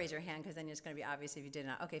don't want to raise your hand because then it's going to be obvious if you did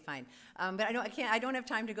not. Okay, fine. But I don't have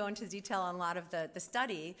time to go into detail on a lot of the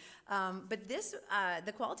study. But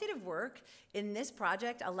the qualitative work in this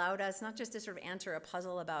project allowed us not just to sort of answer a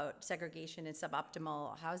puzzle about segregation and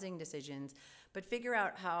suboptimal housing decisions, but figure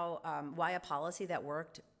out why a policy that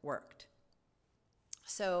worked.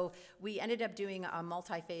 So we ended up doing a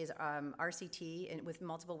multi-phase RCT with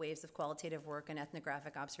multiple waves of qualitative work and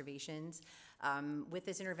ethnographic observations with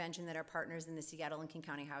this intervention that our partners in the Seattle and King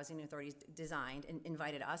County Housing Authorities designed and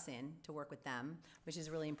invited us in to work with them, which is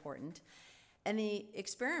really important. And the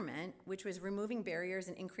experiment, which was removing barriers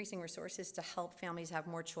and increasing resources to help families have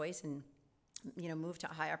more choice and moved to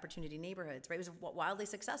high opportunity neighborhoods, right? It was wildly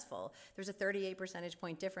successful. There's a 38 percentage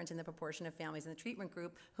point difference in the proportion of families in the treatment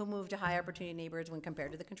group who moved to high opportunity neighborhoods when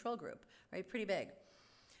compared to the control group, right? Pretty big.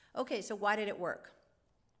 Okay, so why did it work?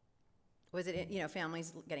 Was it,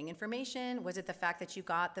 families getting information? Was it the fact that you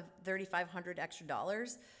got the $3,500 extra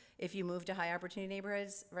if you moved to high opportunity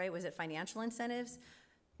neighborhoods, right? Was it financial incentives?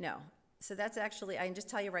 No. So that's actually, I can just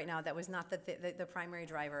tell you right now, that was not the primary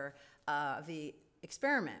driver of the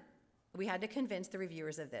experiment. We had to convince the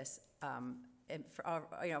reviewers of this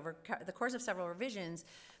over the course of several revisions.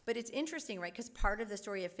 But it's interesting, right? Because part of the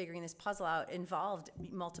story of figuring this puzzle out involved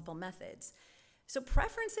multiple methods. So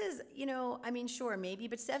preferences, sure, maybe,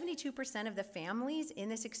 but 72% of the families in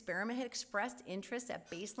this experiment had expressed interest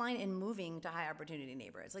at baseline in moving to high opportunity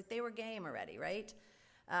neighborhoods. Like they were game already, right?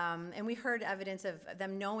 And we heard evidence of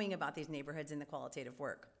them knowing about these neighborhoods in the qualitative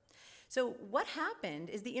work. So what happened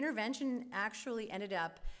is the intervention actually ended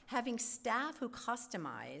up having staff who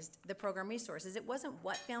customized the program resources. It wasn't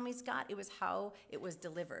what families got, it was how it was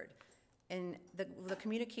delivered. And the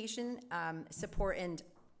communication support and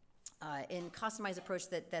customized approach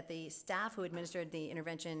that the staff who administered the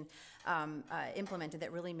intervention implemented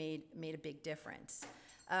that really made a big difference.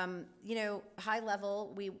 High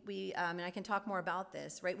level, and I can talk more about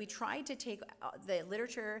this, right? We tried to take the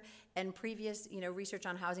literature and previous, research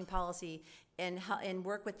on housing policy and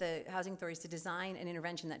work with the housing authorities to design an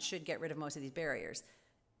intervention that should get rid of most of these barriers.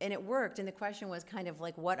 And it worked, and the question was kind of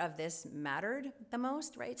like, what of this mattered the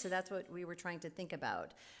most, right? So that's what we were trying to think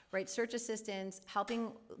about, right? Search assistance,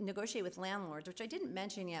 helping negotiate with landlords, which I didn't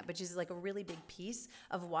mention yet, but is like a really big piece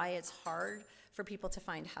of why it's hard for people to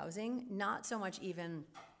find housing. Not so much even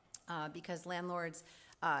because landlords,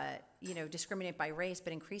 discriminate by race,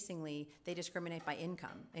 but increasingly they discriminate by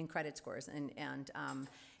income and credit scores,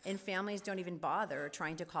 and families don't even bother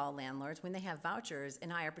trying to call landlords when they have vouchers in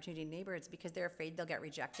high opportunity neighborhoods because they're afraid they'll get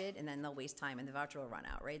rejected and then they'll waste time and the voucher will run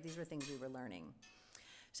out, right? These were things we were learning.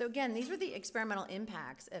 So again, these were the experimental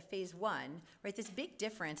impacts of phase one, right? This big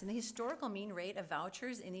difference in the historical mean rate of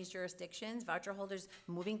vouchers in these jurisdictions, voucher holders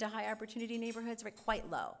moving to high opportunity neighborhoods, right, quite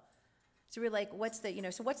low. So we're like, what's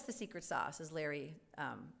the secret sauce, as Larry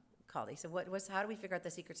called it? So how do we figure out the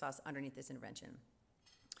secret sauce underneath this intervention?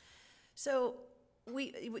 So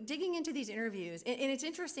digging into these interviews, and it's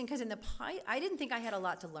interesting because I didn't think I had a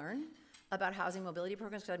lot to learn about housing mobility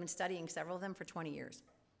programs because I've been studying several of them for 20 years.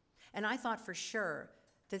 And I thought for sure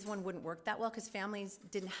this one wouldn't work that well because families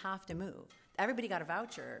didn't have to move. Everybody got a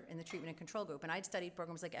voucher in the treatment and control group, and I'd studied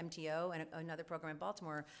programs like MTO and another program in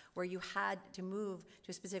Baltimore where you had to move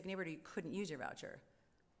to a specific neighborhood or you couldn't use your voucher.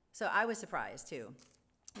 So I was surprised too.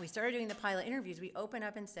 We started doing the pilot interviews. We open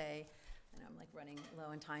up and say, and I'm like running low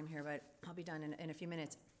on time here, but I'll be done in a few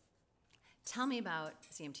minutes. Tell me about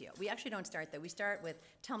CMTO. We actually don't start there. We start with,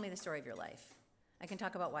 tell me the story of your life. I can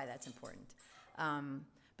talk about why that's important.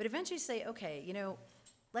 But eventually say, okay,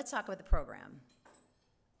 let's talk about the program.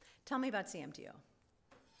 Tell me about CMTO.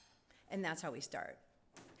 And that's how we start.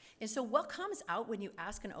 And so what comes out when you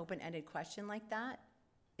ask an open-ended question like that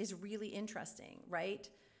is really interesting, right?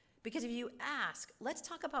 Because if you ask, let's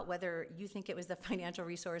talk about whether you think it was the financial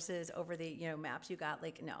resources over the maps you got,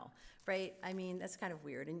 like, no, right? I mean, that's kind of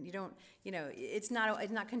weird. And you don't, it's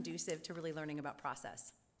not conducive to really learning about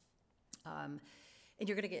process. And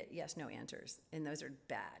you're gonna get yes, no answers. And those are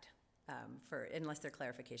bad unless they're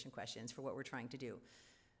clarification questions for what we're trying to do.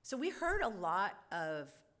 So we heard a lot of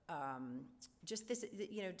just this,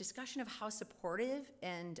 discussion of how supportive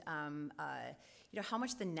and, how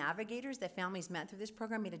much the navigators that families met through this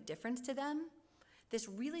program made a difference to them. This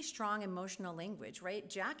really strong emotional language, right?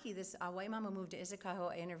 Jackie, this white mom who moved to Ithaca, who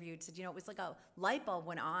I interviewed, said, it was like a light bulb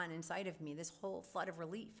went on inside of me, this whole flood of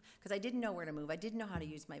relief, because I didn't know where to move. I didn't know how to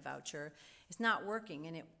use my voucher. It's not working,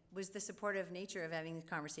 and it was the supportive nature of having these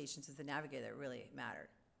conversations with the navigator that really mattered.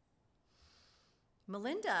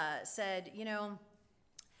 Melinda said,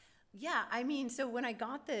 so when I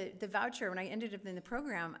got the voucher, when I ended up in the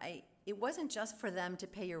program, it wasn't just for them to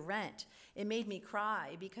pay your rent. It made me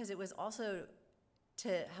cry because it was also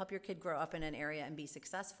to help your kid grow up in an area and be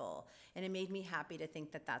successful. And it made me happy to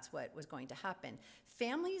think that that's what was going to happen.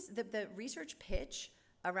 Families, the research pitch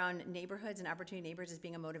around neighborhoods and opportunity neighborhoods as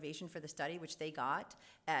being a motivation for the study, which they got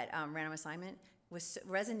at random assignment,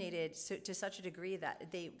 resonated to such a degree that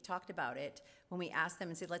they talked about it when we asked them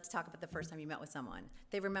and said, let's talk about the first time you met with someone.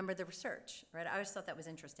 They remember the research, right? I always thought that was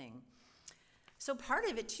interesting. So part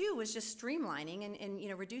of it too was just streamlining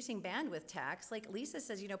and reducing bandwidth tax. Like Lisa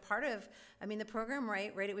says, part of, the program,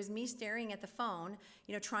 right, it was me staring at the phone,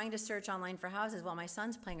 trying to search online for houses while my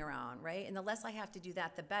son's playing around, right? And the less I have to do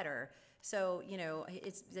that, the better. So,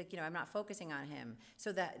 it's like, I'm not focusing on him.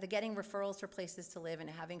 So the getting referrals for places to live and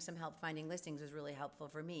having some help finding listings was really helpful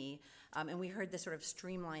for me. And we heard this sort of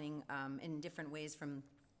streamlining in different ways from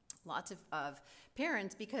lots of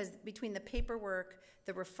parents, because between the paperwork,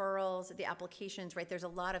 the referrals, the applications, right, there's a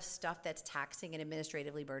lot of stuff that's taxing and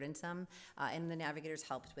administratively burdensome, and the navigators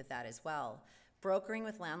helped with that as well. Brokering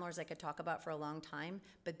with landlords I could talk about for a long time,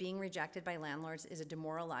 but being rejected by landlords is a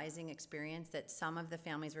demoralizing experience that some of the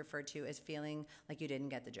families refer to as feeling like you didn't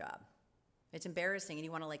get the job. It's embarrassing, and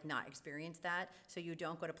you want to not experience that, so you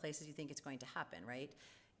don't go to places you think it's going to happen, right?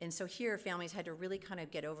 And so here, families had to really kind of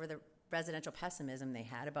get over the residential pessimism they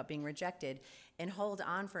had about being rejected and hold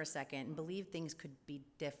on for a second and believe things could be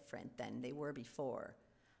different than they were before.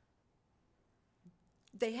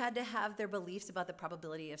 They had to have their beliefs about the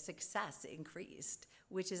probability of success increased,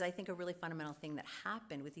 which is, I think, a really fundamental thing that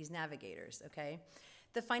happened with these navigators, okay?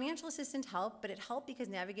 The financial assistance helped, but it helped because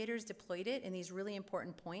navigators deployed it in these really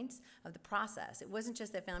important points of the process. It wasn't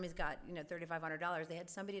just that families got, $3,500. They had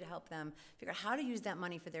somebody to help them figure out how to use that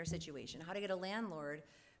money for their situation, how to get a landlord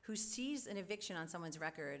who sees an eviction on someone's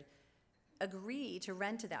record agree to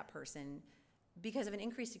rent to that person because of an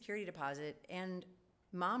increased security deposit, and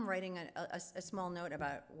mom writing a small note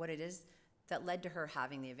about what it is that led to her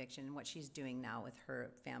having the eviction and what she's doing now with her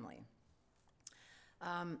family.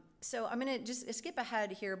 So I'm going to just skip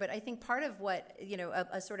ahead here, but I think part of what,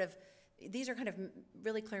 these are kind of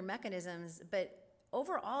really clear mechanisms, but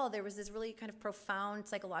overall there was this really kind of profound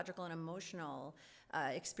psychological and emotional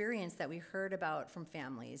experience that we heard about from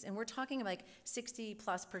families. And we're talking like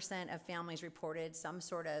 60+% of families reported some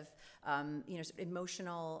sort of,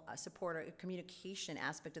 emotional support or communication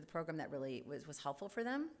aspect of the program that really was helpful for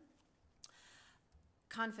them.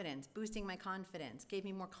 Confidence, boosting my confidence, gave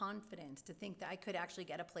me more confidence to think that I could actually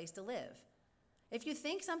get a place to live. If you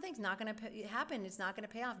think something's not going to happen, it's not going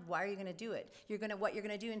to pay off, why are you going to do it? What you're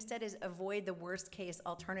going to do instead is avoid the worst case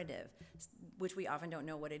alternative, which we often don't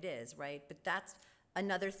know what it is, right? But that's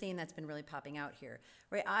another theme that's been really popping out here.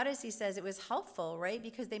 Right? Odyssey says it was helpful, right?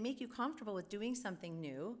 Because they make you comfortable with doing something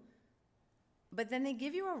new, but then they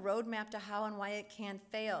give you a roadmap to how and why it can't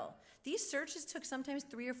fail. These searches took sometimes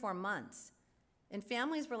 3 or 4 months. And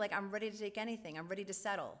families were like, I'm ready to take anything. I'm ready to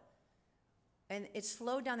settle. And it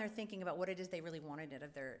slowed down their thinking about what it is they really wanted out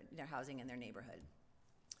of their housing in their neighborhood.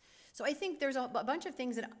 So I think there's a bunch of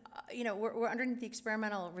things that, were underneath the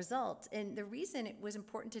experimental results. And the reason it was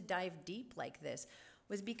important to dive deep like this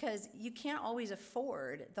was because you can't always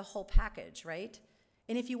afford the whole package, right?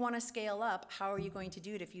 And if you want to scale up, how are you going to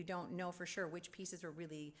do it if you don't know for sure which pieces are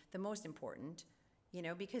really the most important?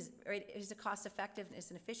 Because right, it's a cost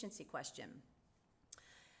effectiveness and efficiency question.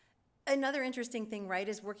 Another interesting thing, right,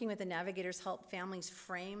 is working with the navigators help families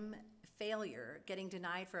frame failure, getting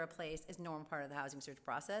denied for a place, as normal part of the housing search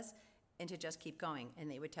process, and to just keep going. And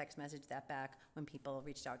they would text message that back when people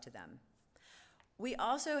reached out to them. We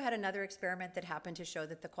also had another experiment that happened to show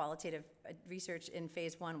that the qualitative research in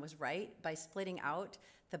phase 1 was right by splitting out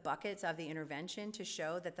the buckets of the intervention to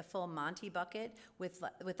show that the full Monty bucket with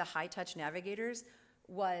the high-touch navigators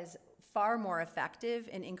was far more effective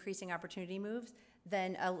in increasing opportunity moves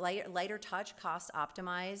than a lighter touch,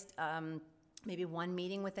 cost-optimized, maybe one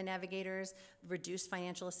meeting with the navigators, reduced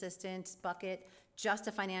financial assistance bucket, just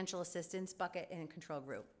a financial assistance bucket, and a control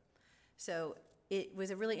group. So it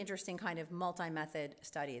was a really interesting kind of multi-method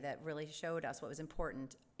study that really showed us what was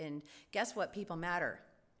important. And guess what? People matter.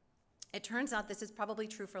 It turns out this is probably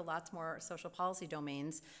true for lots more social policy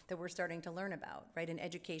domains that we're starting to learn about, right? In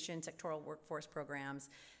education, sectoral workforce programs,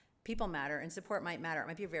 people matter, and support might matter. It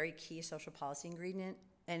might be a very key social policy ingredient,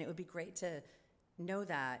 and it would be great to know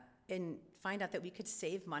that and find out that we could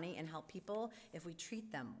save money and help people if we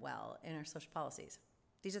treat them well in our social policies.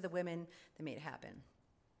 These are the women that made it happen.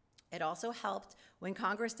 It also helped when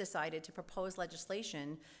Congress decided to propose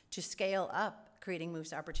legislation to scale up creating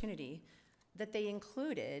moves to opportunity, that they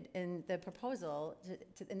included in the proposal,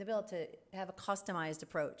 in the bill, to have a customized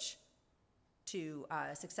approach to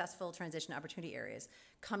successful transition opportunity areas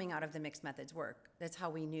coming out of the mixed methods work. That's how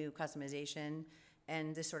we knew customization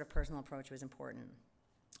and this sort of personal approach was important.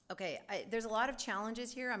 Okay, there's a lot of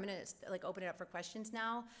challenges here. I'm gonna open it up for questions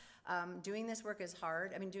now. Doing this work is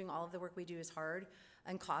hard. Doing all of the work we do is hard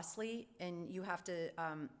and costly, and you have to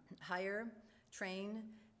hire, train,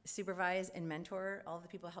 supervise, and mentor all of the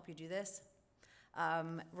people who help you do this.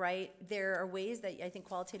 Right, there are ways that I think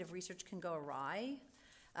qualitative research can go awry.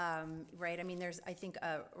 right? I mean, there's, I think,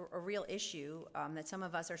 a real issue that some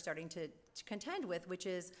of us are starting to contend with, which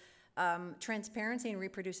is transparency and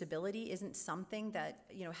reproducibility isn't something that,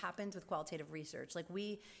 happens with qualitative research. Like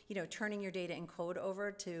turning your data in code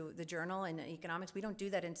over to the journal in economics, we don't do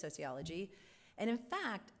that in sociology. And in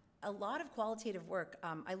fact, a lot of qualitative work,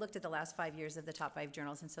 I looked at the last 5 years of the top 5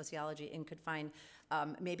 journals in sociology and could find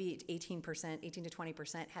maybe 18% to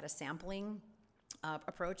 20% had a sampling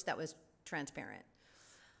approach that was transparent.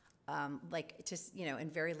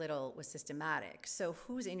 And very little was systematic. So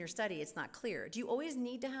who's in your study? It's not clear. Do you always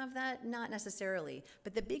need to have that? Not necessarily.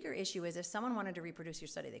 But the bigger issue is if someone wanted to reproduce your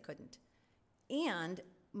study, they couldn't. And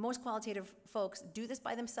most qualitative folks do this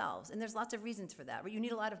by themselves, and there's lots of reasons for that. You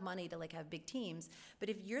need a lot of money to have big teams, but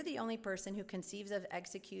if you're the only person who conceives of,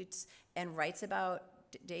 executes, and writes about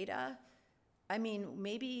data, I mean,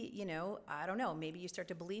 maybe, I don't know, maybe you start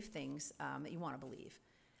to believe things that you want to believe.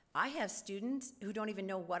 I have students who don't even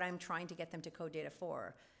know what I'm trying to get them to code data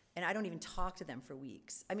for, and I don't even talk to them for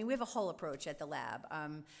weeks. I mean, we have a whole approach at the lab.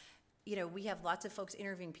 We have lots of folks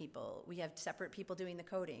interviewing people. We have separate people doing the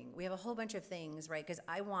coding. We have a whole bunch of things, right? Because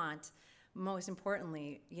I want, most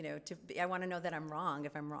importantly, I want to know that I'm wrong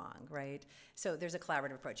if I'm wrong, right? So there's a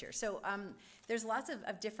collaborative approach here. So there's lots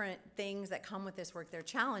of different things that come with this work. They're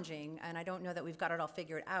challenging, and I don't know that we've got it all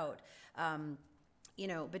figured out.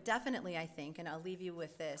 But definitely I think, and I'll leave you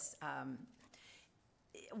with this,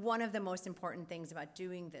 one of the most important things about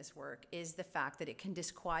doing this work is the fact that it can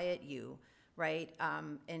disquiet you, right?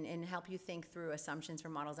 And help you think through assumptions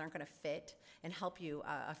from models aren't going to fit and help you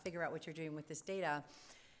figure out what you're doing with this data.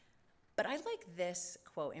 But I like this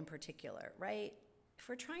quote in particular, right? If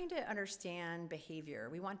we're trying to understand behavior,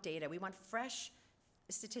 we want data, we want fresh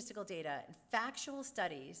statistical data, factual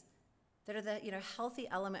studies that are the healthy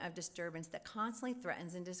element of disturbance that constantly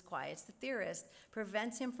threatens and disquiets the theorist,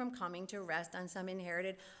 prevents him from coming to rest on some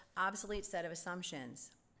inherited obsolete set of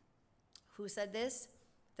assumptions. Who said this?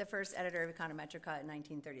 The first editor of Econometrica in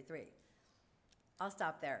 1933. I'll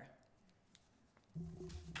stop there.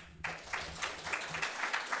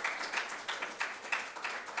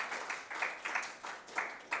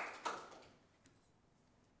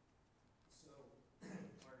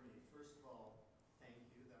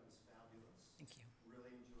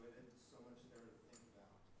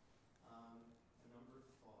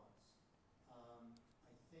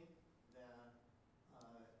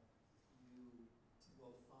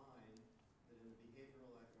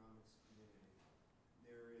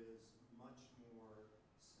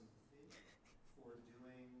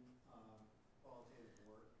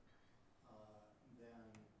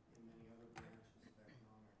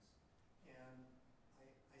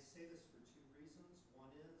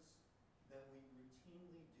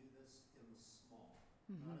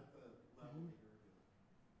 Not at the level that you're doing.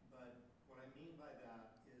 But what I mean by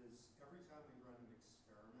that is every time we run an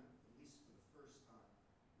experiment, at least for the first time,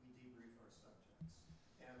 we debrief our subjects.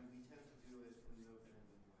 And we tend to do it in the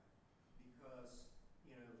open-ended way. Because,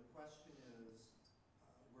 the question is,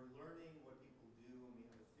 we're learning what people do and we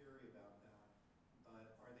have a theory about that,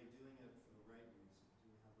 but are they doing it for the right reason?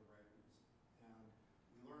 Do we have the right reason? And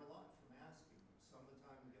we learn a lot from asking them. Some of the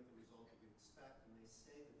time we get the result that we expect and they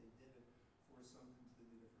say that they did it for some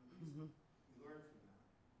completely different reason. We learn from that.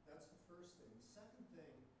 That's the first thing. The second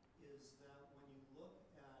thing is that when you look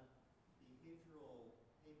at behavioral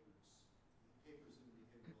papers in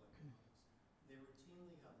behavioral economics, they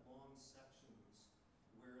routinely have long sections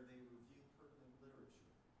where they review pertinent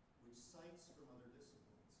literature, which cites from other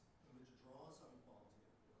disciplines, and which draws on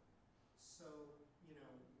qualitative work. So,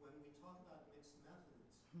 when we talk about mixed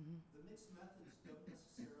methods, the mixed methods don't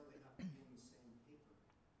necessarily have to be in the same paper.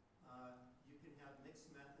 You can have mixed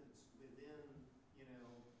methods within,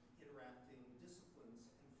 interacting disciplines.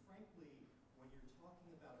 And frankly, when you're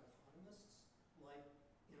talking about economists, like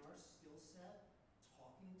in our skill set,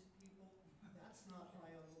 talking to people, that's not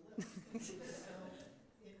high on the list. So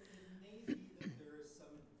it may be that there is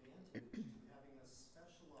some advantage to having us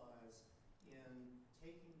specialize in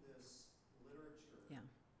taking this literature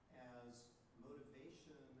as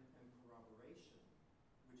motivation and corroboration,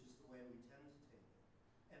 which is the way we tend to take it,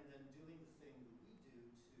 and then doing the thing that we do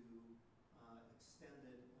to extend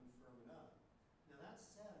it and firm it up. Now that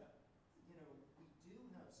said, we do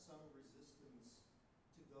have some resistance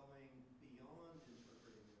to going beyond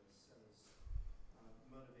interpreting this as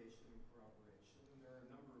motivation and corroboration, and there are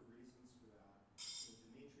a number of reasons for that.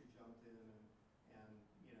 Dmitry jumped in and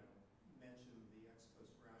mentioned the ex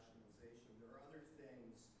post rationalization. There are other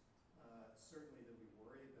things certainly that we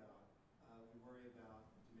worry about. We worry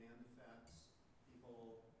about demand effects,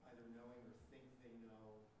 people either knowing or think they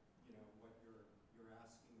know, what you're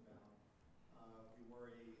asking about. We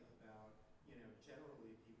worry about,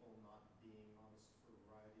 generally people not being honest for a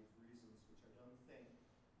variety of reasons, which I don't think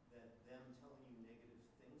that them telling you negative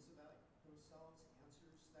things about themselves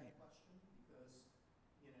answers that Right. question, because,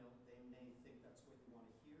 they may think that's what you want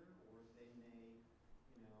to hear, or they may,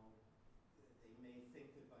 they may think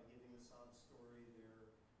that by giving a sob story,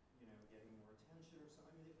 they're, getting more attention or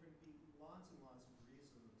something. I mean, there could be lots and lots of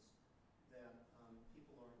reasons that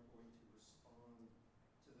people aren't going to respond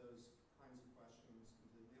to those kinds of questions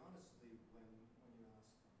completely honestly when you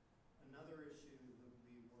ask them. Another issue that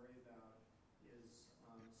we worry about is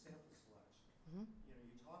sample selection. Mhm.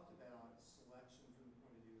 You talked about selection from the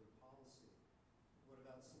point of view of the policy. What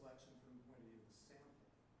about selection from the point of view of the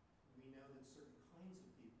sample? We know that certain kinds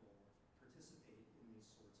of people participate in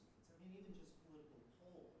these sorts of things. I mean, even just political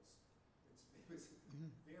polls. It was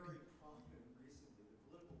very prominent recently that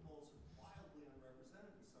political polls are wildly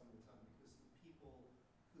unrepresentative some of the time because the people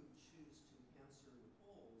who choose to answer the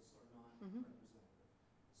polls are not representative.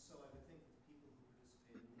 So I would think that the people who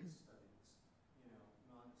participate in these studies,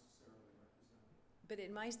 not necessarily representative. But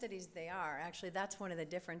in my studies, they are. Actually, that's one of the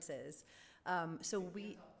differences. So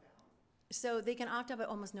They can't opt out. So they can opt out, but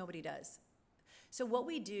almost nobody does. So what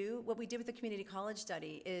we did with the community college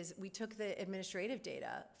study is we took the administrative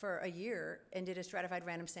data for a year and did a stratified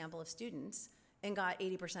random sample of students and got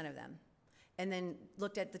 80% of them. And then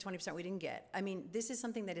looked at the 20% we didn't get. I mean, this is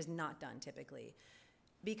something that is not done typically.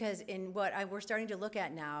 Because in what we're starting to look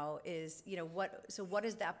at now is, what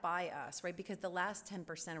does that buy us, right? Because the last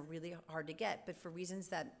 10% are really hard to get, but for reasons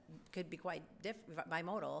that could be quite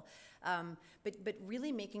bimodal. But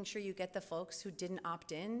really making sure you get the folks who didn't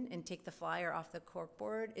opt in and take the flyer off the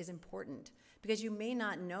corkboard is important. Because you may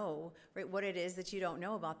not know, right, what it is that you don't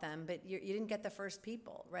know about them, but you didn't get the first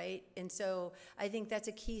people, right? And so I think that's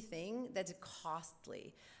a key thing that's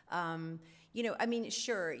costly.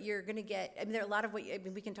 Sure, you're going to get, there are a lot of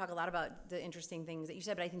we can talk a lot about the interesting things that you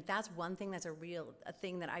said, but I think that's one thing that's a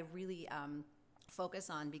thing that I really focus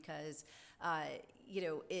on because,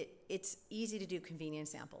 it's easy to do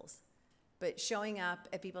convenience samples. But showing up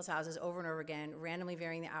at people's houses over and over again, randomly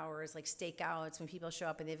varying the hours, like stakeouts, when people show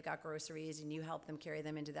up and they've got groceries and you help them carry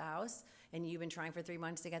them into the house, and you've been trying for 3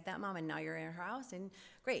 months to get that mom, and now you're in her house, and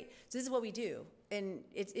great. So this is what we do. And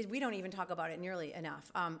we don't even talk about it nearly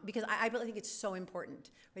enough because I really think it's so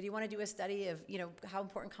important. Right? You want to do a study of how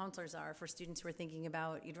important counselors are for students who are thinking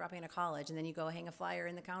about dropping out of college, and then you go hang a flyer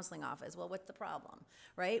in the counseling office. Well, what's the problem,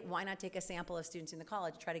 right? Why not take a sample of students in the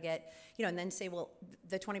college, try to get, and then say, well,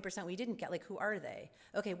 the 20% we didn't get, like, who are they?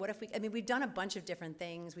 Okay, what if we've done a bunch of different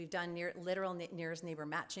things. We've done literal nearest neighbor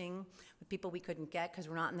matching with people we couldn't get because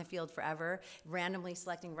we're not in the field forever, randomly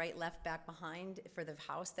selecting right, left, back, behind for the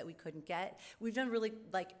house that we couldn't get. We've done really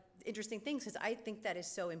interesting things because I think that is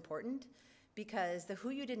so important because the who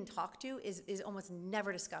you didn't talk to is almost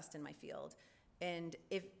never discussed in my field. And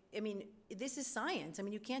this is science.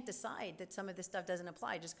 You can't decide that some of this stuff doesn't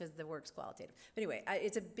apply just because the work's qualitative. But anyway,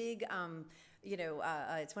 it's a big,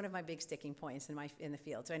 it's one of my big sticking points in the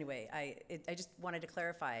field. So anyway, I just wanted to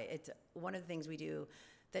clarify. It's one of the things we do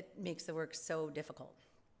that makes the work so difficult.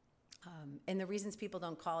 And the reasons people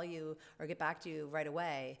don't call you or get back to you right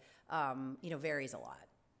away, varies a lot.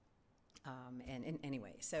 And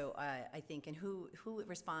anyway, so I think, and who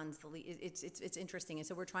responds the least, it's interesting. And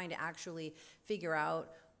so we're trying to actually figure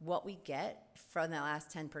out what we get from the last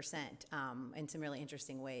 10% in some really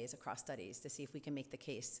interesting ways across studies to see if we can make the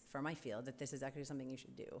case for my field that this is actually something you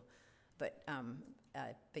should do. But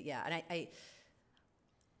yeah, and I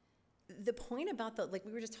the point about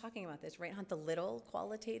we were just talking about this, right, Hunt, the little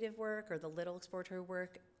qualitative work or the little exploratory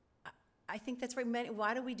work, I think that's right.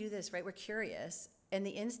 Why do we do this, right? We're curious. And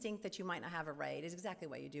the instinct that you might not have it right is exactly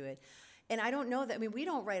why you do it. And I don't know that, we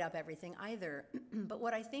don't write up everything either. But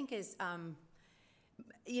what I think is,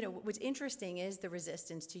 what's interesting is the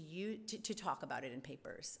resistance to talk about it in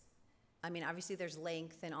papers. Obviously there's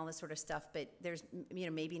length and all this sort of stuff, but there's,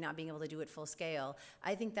 maybe not being able to do it full scale.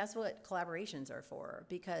 I think that's what collaborations are for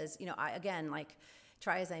because,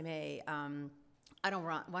 try as I may, I don't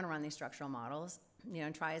want to run these structural models.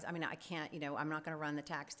 And try as, I can't, I'm not going to run the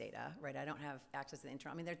tax data, right? I don't have access to the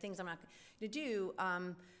internal. There are things I'm not going to do,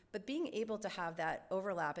 but being able to have that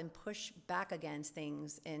overlap and push back against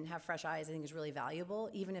things and have fresh eyes, I think is really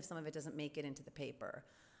valuable, even if some of it doesn't make it into the paper.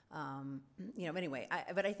 Anyway,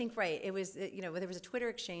 but I think, right, it was, there was a Twitter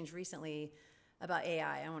exchange recently about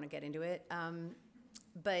AI. I don't want to get into it.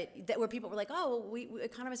 But where people were like, oh, we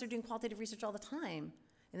economists are doing qualitative research all the time.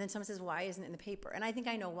 And then someone says, why isn't it in the paper? And I think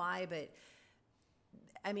I know why, but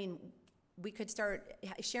we could start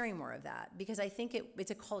sharing more of that, because I think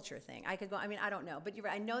it's a culture thing. I could go, I mean, I don't know, but you're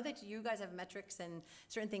right. I know that you guys have metrics and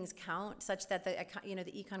certain things count such that the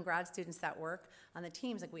econ grad students that work on the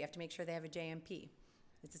teams, like we have to make sure they have a JMP.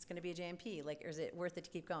 Is this going to be a JMP? Like, or is it worth it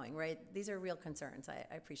to keep going, right? These are real concerns I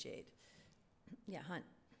appreciate. Yeah, Hunt.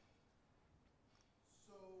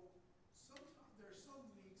 So sometimes there's some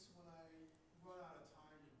weeks when I run out of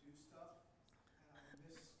time to do stuff and I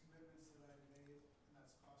miss commitments that I've made, and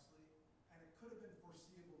that's costly. And it could have been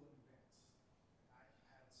foreseeable in advance. I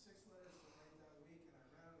had 6 letters to write that week and I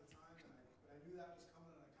ran out of time, but I knew that was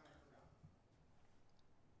coming and I kind of forgot.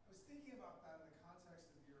 I was thinking about that in the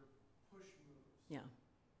context of your push moves. Yeah.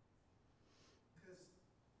 Because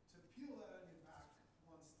to peel that onion back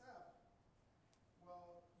one step,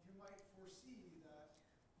 well, you might foresee that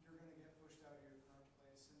you're going to get pushed out of your current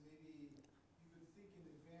place, and maybe you could think in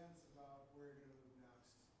advance about where you're going to move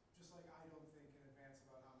next. Just like I don't think in advance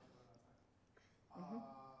about how I'm going to run out of time.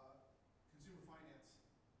 Consumer finance,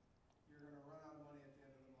 you're going to run out of money at the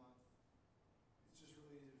end of the month. It's just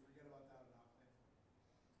really easy to forget about that and not plan for it.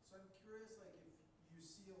 So I'm curious, like, if you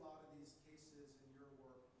see a lot of these cases in your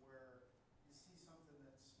work where you see something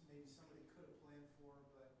that's maybe somebody could have planned for,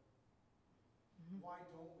 but why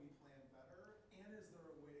don't we plan better? And is there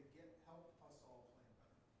a way to help us all plan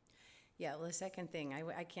better? Yeah, well, the second thing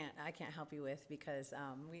I can't help you with, because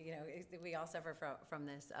we all suffer from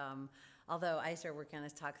this. Although I started working on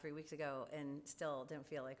this talk 3 weeks ago and still didn't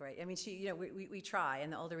feel like right. I mean, we try,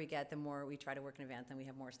 and the older we get, the more we try to work in advance, and we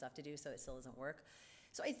have more stuff to do, so it still doesn't work.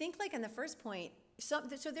 So I think, like, in the first point, so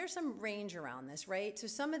there's some range around this, right? So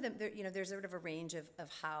some of them, there's sort of a range of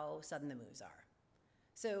how sudden the moves are.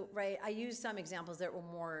 So, right, I used some examples that were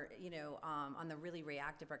more, on the really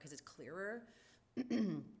reactive part because it's clearer.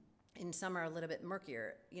 And some are a little bit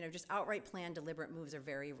murkier. Just outright planned, deliberate moves are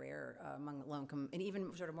very rare among low income and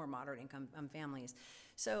even sort of more moderate income families.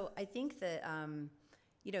 So I think that,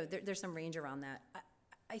 there's some range around that.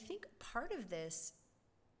 I think part of this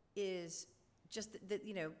is just that,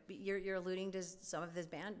 you're alluding to some of this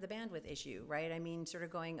the bandwidth issue, right? I mean, sort of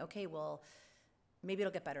going, okay, well, maybe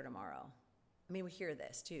it'll get better tomorrow. I mean, we hear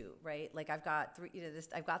this too, right? Like, I've got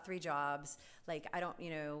 3 jobs. Like, I don't,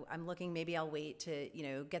 I'm looking, maybe I'll wait to,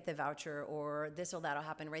 get the voucher, or this or that'll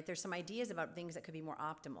happen, right? There's some ideas about things that could be more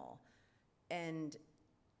optimal. And,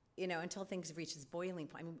 until things reach this boiling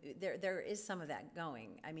point, I mean, there is some of that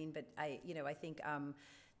going. I mean, but I think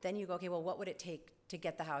then you go, okay, well, what would it take to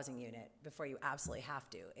get the housing unit before you absolutely have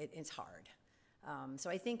to? It's hard. So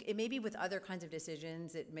I think it may be with other kinds of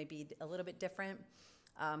decisions, it may be a little bit different.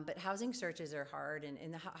 But housing searches are hard,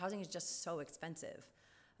 and the housing is just so expensive.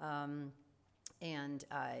 We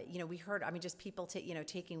heard, I mean, just people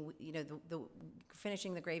taking,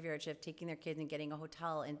 finishing the graveyard shift, taking their kids and getting a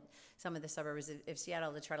hotel in some of the suburbs of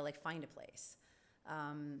Seattle to try to, like, find a place.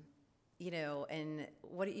 And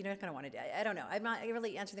what you're not going to want to do. I don't know. I'm not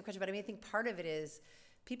really answering the question, but I mean, I think part of it is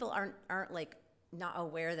people aren't like not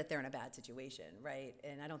aware that they're in a bad situation, right?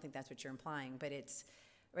 And I don't think that's what you're implying, but it's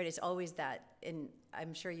always that, and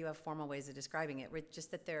I'm sure you have formal ways of describing it, right?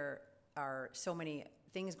 Just that there are so many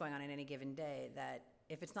things going on in any given day that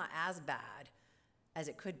if it's not as bad as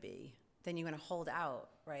it could be, then you're going to hold out,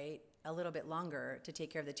 right, a little bit longer to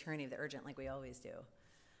take care of the tyranny of the urgent, like we always do.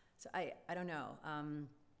 So I don't know.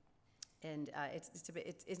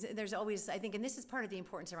 There's always, I think, and this is part of the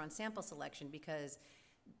importance around sample selection, because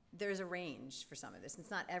there's a range for some of this.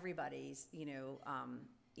 It's not everybody's,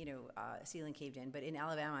 ceiling caved in, but in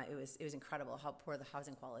Alabama, it was incredible how poor the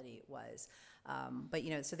housing quality was.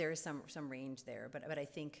 So there is some range there. But I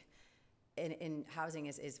think in housing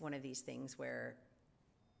is one of these things where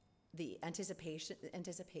the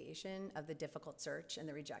anticipation of the difficult search and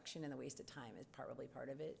the rejection and the wasted time is probably part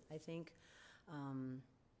of it, I think.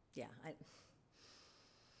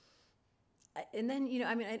 And then,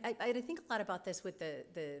 I think a lot about this with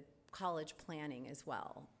the college planning as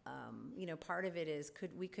well. Part of it is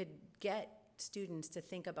we could get students to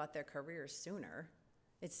think about their careers sooner,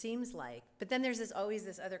 it seems like. But then there's always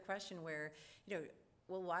this other question where,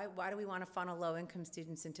 well, why do we want to funnel low-income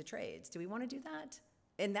students into trades? Do we want to do that?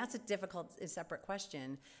 And that's a difficult, separate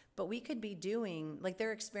question. But we could be doing, like,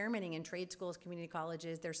 they're experimenting in trade schools, community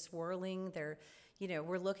colleges, they're swirling,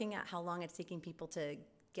 we're looking at how long it's taking people to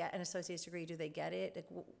get an associate's degree. Do they get it?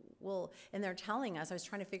 And they're telling us, I was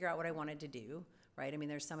trying to figure out what I wanted to do, right? I mean,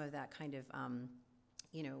 there's some of that kind of,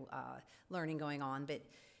 learning going on, but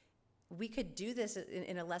we could do this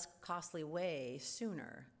in a less costly way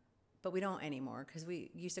sooner, but we don't anymore, because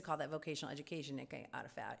we used to call that vocational education.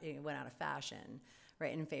 It went out of fashion,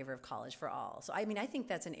 right, in favor of college for all. So, I mean, I think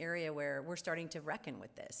that's an area where we're starting to reckon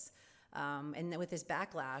with this. And with this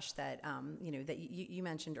backlash that, that you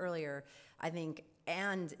mentioned earlier, I think,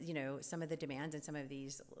 and, some of the demands in some of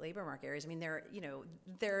these labor market areas, I mean,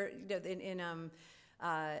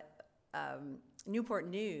 Newport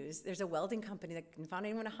News, there's a welding company that couldn't find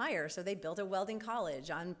anyone to hire, so they built a welding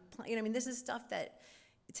college this is stuff that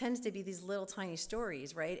tends to be these little tiny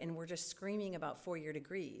stories, right? And we're just screaming about 4-year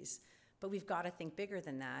degrees, but we've got to think bigger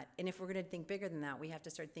than that. And if we're going to think bigger than that, we have to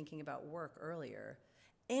start thinking about work earlier.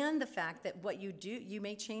 And the fact that what you do, you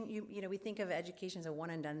may change, we think of education as a one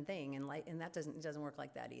and done thing, and that doesn't work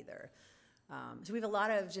like that either. So we have a lot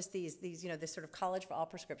of just these this sort of college for all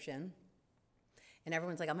prescription. And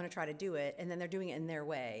everyone's like, I'm going to try to do it, and then they're doing it in their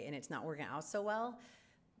way, and it's not working out so well.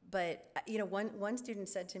 But one student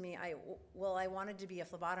said to me, I wanted to be a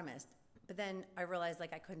phlebotomist, but then I realized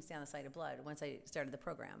I couldn't stay on the side of blood once I started the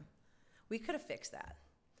program. We could have fixed that,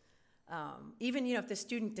 even if the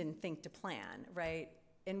student didn't think to plan, right?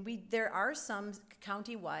 And there are some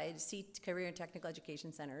county-wide career and technical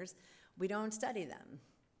education centers. We don't study them.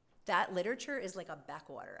 That literature is like a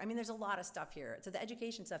backwater. I mean, there's a lot of stuff here. So the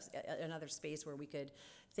education stuff's another space where we could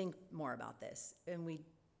think more about this. And we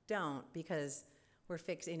don't, because we're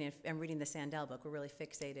fixated, I'm reading the Sandel book, we're really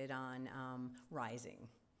fixated on rising.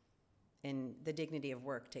 And the dignity of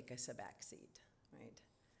work take us a back seat, right?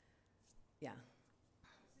 Yeah.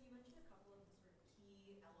 So you mentioned a couple of the sort of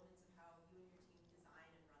key elements of how you and your team design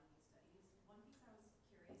and run these studies. One piece I was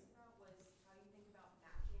curious about was how you think about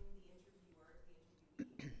matching the interviewer to the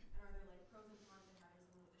interviewee. And are there pros and cons to having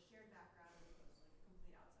someone with a shared background as opposed to a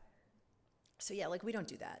complete outsider? So yeah, we don't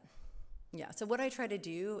do that. Yeah, so what I try to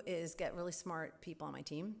do is get really smart people on my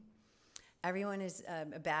team. Everyone is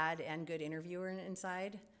a bad and good interviewer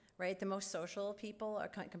inside, right? The most social people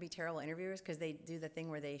can be terrible interviewers because they do the thing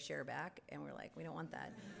where they share back, and we're like, we don't want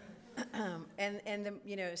that. and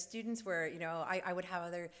the students where I would have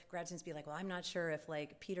other grad students be like, well, I'm not sure if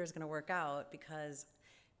Peter's going to work out because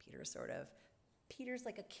Peter's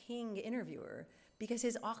like a king interviewer, because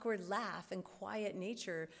his awkward laugh and quiet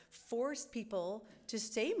nature forced people to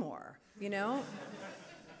stay more,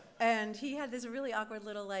 And he had this really awkward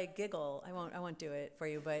little giggle. I won't do it for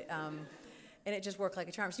you, but and it just worked like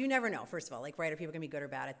a charm. So you never know. First of all, are people gonna be good or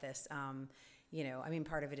bad at this?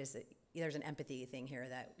 Part of it is that there's an empathy thing here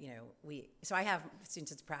that So I have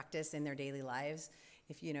students that practice in their daily lives.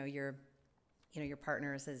 If your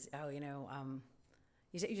partner says,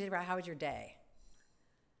 you say, how was your day?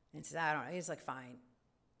 And says, I don't know. He's like, fine.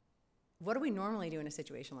 What do we normally do in a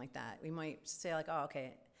situation like that? We might say oh,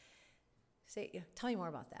 okay. Tell me more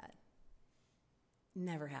about that.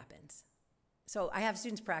 Never happens. So I have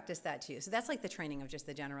students practice that too. So that's the training of just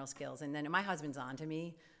the general skills. And then my husband's on to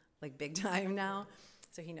me, big time now.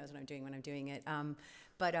 So he knows what I'm doing when I'm doing it.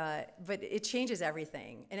 But it changes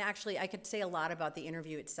everything. And actually, I could say a lot about the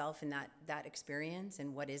interview itself and that experience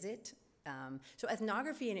and what is it. So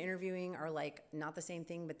ethnography and interviewing are not the same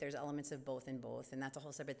thing, but there's elements of both in both, and that's a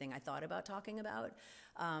whole separate thing I thought about talking about.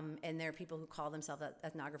 And there are people who call themselves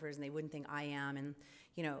ethnographers, and they wouldn't think I am, and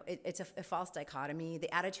it's a false dichotomy.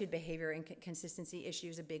 The attitude, behavior, and consistency issue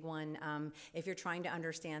is a big one. If you're trying to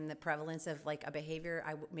understand the prevalence of a behavior,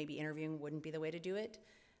 maybe interviewing wouldn't be the way to do it,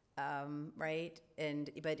 right?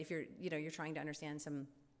 But if you're trying to understand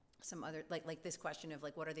some other, this question of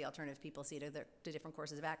what are the alternative people see to different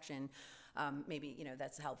courses of action, maybe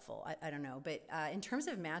that's helpful. I don't know. But in terms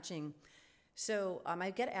of matching, so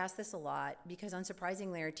I get asked this a lot because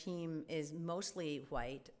unsurprisingly our team is mostly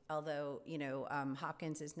white, although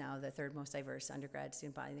Hopkins is now the third most diverse undergrad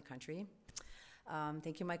student body in the country.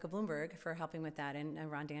 Thank you, Michael Bloomberg, for helping with that,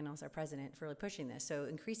 and Ron Daniels, our president, for really pushing this. So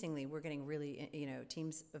increasingly we're getting really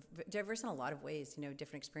teams diverse in a lot of ways,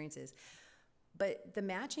 different experiences. But the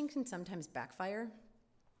matching can sometimes backfire,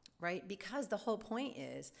 right? Because the whole point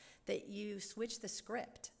is that you switch the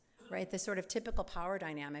script, right? The sort of typical power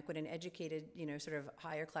dynamic when an educated, sort of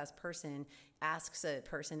higher class person asks a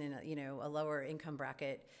person in a lower income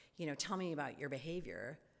bracket, tell me about your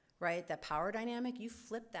behavior, right? That power dynamic, you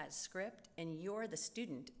flip that script and you're the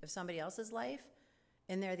student of somebody else's life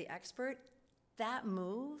and they're the expert. That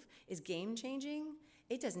move is game changing.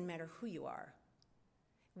 It doesn't matter who you are.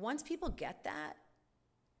 Once people get that,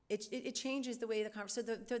 it changes the way the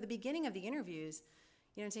conversation. So the beginning of the interviews,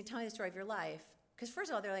 and saying, tell me the story of your life. Because first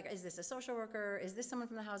of all, they're like, is this a social worker? Is this someone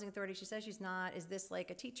from the housing authority? She says she's not. Is this a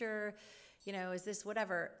teacher? Is this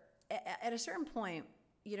whatever? At a certain point,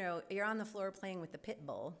 you're on the floor playing with the pit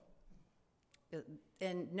bull,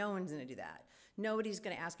 and no one's going to do that. Nobody's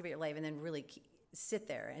going to ask about your life and then really sit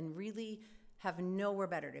there and really have nowhere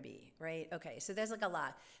better to be, right? Okay, so there's like a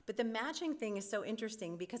lot. But the matching thing is so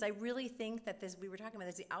interesting because I really think that this, we were talking about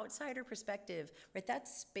this, the outsider perspective, right? That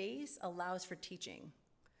space allows for teaching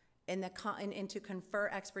and to confer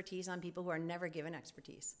expertise on people who are never given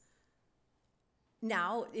expertise.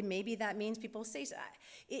 Now, maybe that means people say,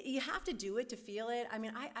 you have to do it to feel it. I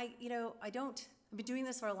mean, I've been doing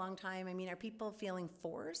this for a long time. I mean, are people feeling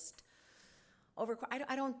forced?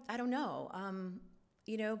 I don't know.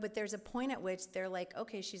 But there's a point at which they're like,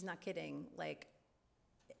 okay, she's not kidding. Like,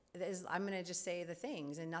 I'm going to just say the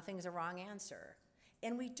things, and nothing's a wrong answer.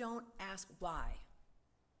 And we don't ask why.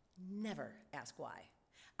 Never ask why.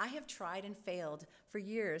 I have tried and failed for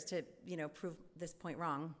years to, prove this point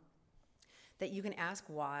wrong, that you can ask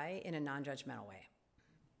why in a non-judgmental way.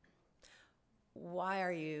 Why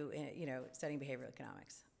are you, studying behavioral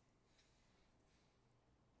economics?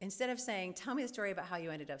 Instead of saying, tell me the story about how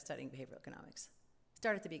you ended up studying behavioral economics.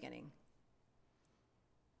 Start at the beginning.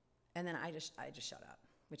 And then I just shut up,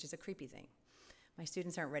 which is a creepy thing. My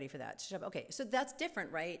students aren't ready for that. Shut up. Okay, so that's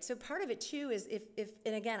different, right? So part of it too is if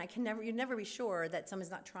and again, you'd never be sure that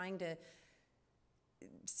someone's not trying to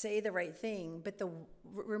say the right thing, but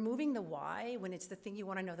removing the why when it's the thing you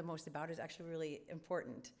want to know the most about is actually really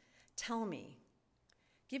important. Tell me.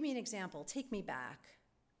 Give me an example. Take me back.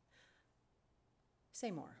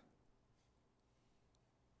 Say more.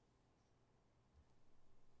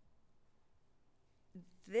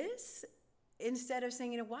 This, instead of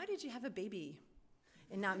saying, why did you have a baby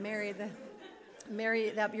and not marry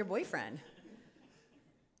your boyfriend?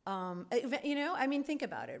 Think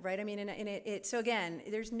about it, right? I mean, so again,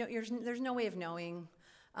 there's no way of knowing,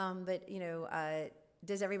 but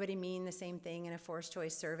does everybody mean the same thing in a forced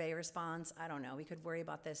choice survey response? I don't know. We could worry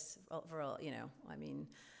about this for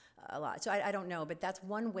a lot. So I don't know, but that's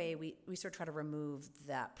one way we sort of try to remove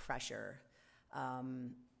that pressure.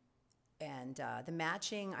 And the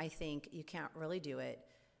matching, I think you can't really do it.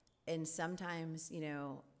 And sometimes,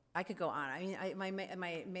 I could go on. I mean, my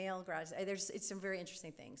male grads, it's some very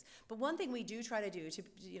interesting things. But one thing we do try to do,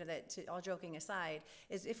 all joking aside,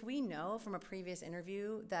 is if we know from a previous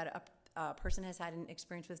interview that a person has had an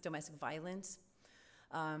experience with domestic violence,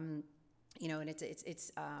 and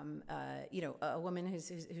it's a woman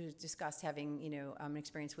who's discussed having an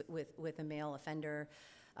experience with a male offender.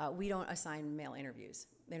 We don't assign male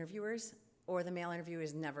interviewers, or the male interviewer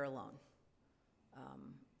is never alone.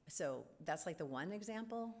 So that's like the one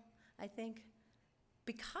example, I think.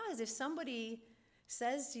 Because if somebody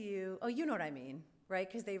says to you, oh, you know what I mean, right?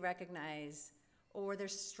 Because they recognize, or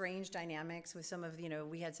there's strange dynamics with some of,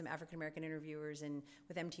 we had some African-American interviewers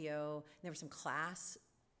with MTO, and there was some class,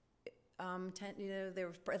 there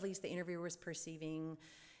were, at least the interviewer was perceiving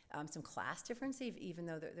some class difference, even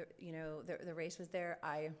though the race was there.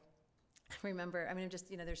 I remember,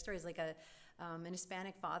 there's stories like an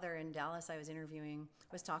Hispanic father in Dallas I was interviewing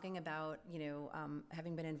was talking about,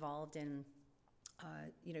 having been involved in,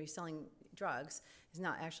 selling drugs is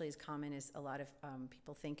not actually as common as a lot of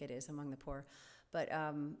people think it is among the poor. But,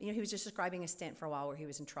 he was just describing a stint for a while where he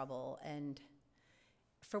was in trouble. And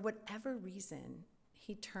for whatever reason,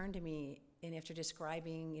 he turned to me, and after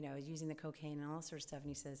describing, using the cocaine and all that sort of stuff, and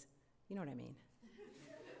he says, you know what I mean?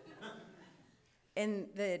 And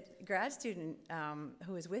the grad student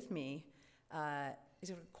who was with me is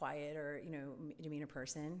a quiet or demeanor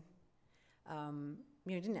person.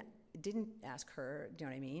 Didn't ask her. Do you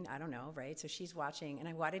know what I mean? I don't know, right? So she's watching,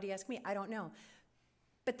 and why did he ask me? I don't know.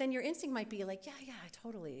 But then your instinct might be like, yeah,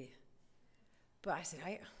 totally. But I said,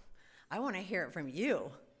 I want to hear it from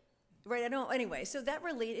you, right? I don't. Anyway, so that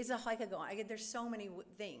is a I could go on. There's so many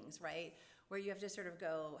things, right? Where you have to sort of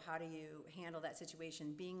go, how do you handle that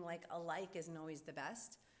situation? Being like alike isn't always the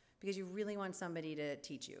best because you really want somebody to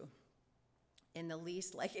teach you in the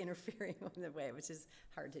least like interfering in the way, which is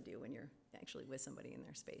hard to do when you're actually with somebody in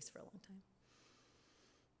their space for a long time.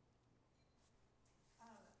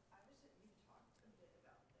 You've talked a bit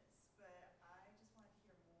about this, but I just wanted to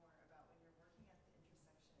hear more about when you're working at the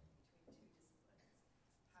intersection between two disciplines.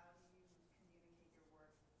 How do you communicate your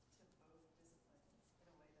work to both disciplines in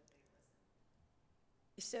a way that they listen?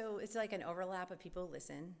 So it's like an overlap of people who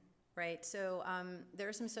listen, right? So there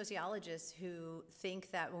are some sociologists who think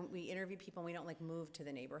that when we interview people and we don't like move to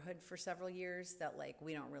the neighborhood for several years, that like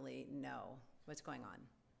we don't really know what's going on.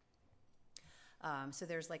 So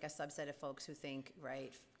there's like a subset of folks who think,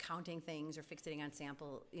 right, counting things or fixating on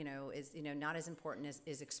sample, is not as important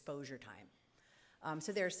as exposure time.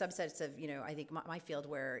 So there are subsets of, I think my field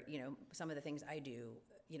where, some of the things I do,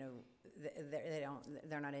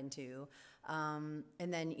 they're not into. And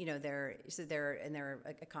then, there are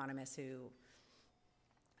economists who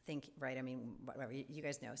think, right, I mean, whatever, you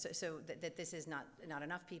guys know. So that this is not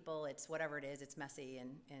enough people, it's whatever it is, it's messy,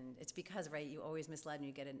 and it's because, right, you always misled and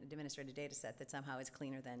you get an administrative data set that somehow is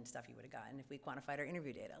cleaner than stuff you would have gotten if we quantified our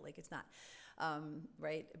interview data. Like, it's not,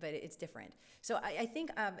 right, but it's different. So I think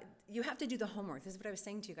you have to do the homework. This is what I was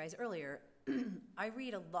saying to you guys earlier. I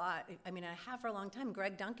read a lot. I mean, I have for a long time.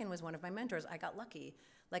 Greg Duncan was one of my mentors. I got lucky.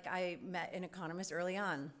 Like, I met an economist early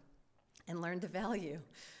on and learned the value.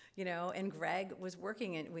 You know, and Greg was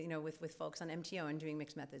working in, you know, with folks on MTO and doing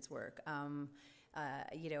mixed methods work.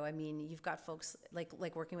 You know, I mean, you've got folks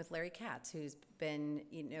like working with Larry Katz, who's been,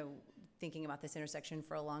 you know, thinking about this intersection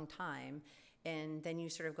for a long time. And then you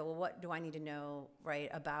sort of go, well, what do I need to know, right,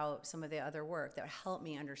 about some of the other work that would help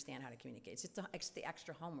me understand how to communicate? It's the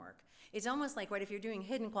extra homework. It's almost like, right, if you're doing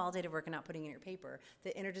hidden qualitative work and not putting it in your paper, the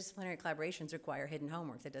interdisciplinary collaborations require hidden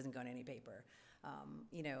homework that doesn't go in any paper.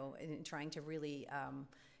 You know, and trying to really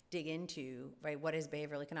dig into, right, what is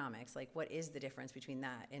behavioral economics? Like, what is the difference between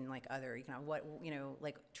that and like other economic, what, you know,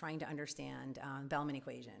 like trying to understand Bellman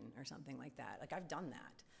equation or something like that. Like, I've done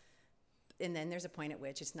that. And then there's a point at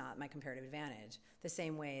which it's not my comparative advantage. The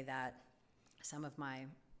same way that some of my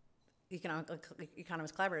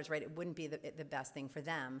economist collaborators, right, it wouldn't be the best thing for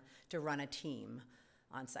them to run a team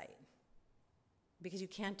on site. Because you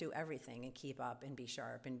can't do everything and keep up and be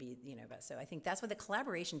sharp and be, you know, so I think that's what the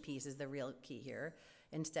collaboration piece is the real key here.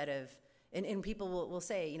 Instead of, and people will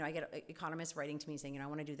say, you know, I get economists writing to me saying, you know, I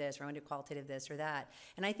want to do this, or I want to do qualitative this or that.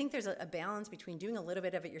 And I think there's a balance between doing a little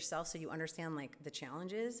bit of it yourself so you understand, like, the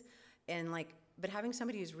challenges, and, like, but having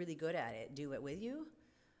somebody who's really good at it do it with you,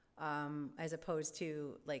 as opposed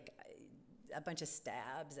to, like, a bunch of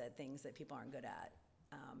stabs at things that people aren't good at.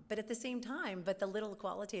 But at the same time, but the little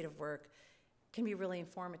qualitative work can be really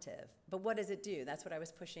informative. But what does it do? That's what I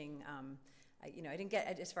was pushing. You know, I didn't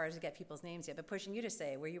get as far as to get people's names yet, but pushing you to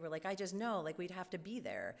say, where you were like, I just know, like, we'd have to be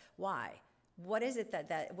there. Why? What is it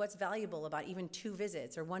that what's valuable about even 2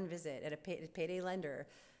 visits or 1 visit at a payday lender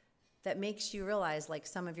that makes you realize, like,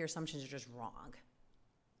 some of your assumptions are just wrong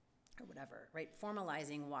or whatever, right?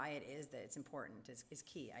 Formalizing why it is that it's important is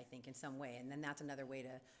key, I think, in some way. And then that's another way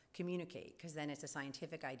to communicate, because then it's a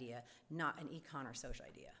scientific idea, not an econ or social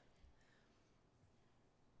idea.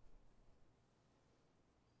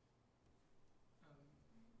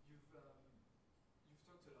 You've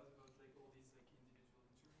talked a lot about, like, all these, like, individual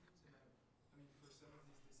interviews, and I mean, for some of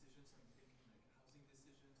these decisions, I'm thinking, like, housing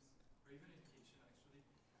decisions, or even education, actually,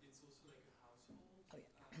 it's also like a household. Oh,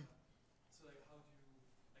 yeah. So, like, how do you,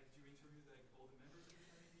 like, do you interview, like, all the members of the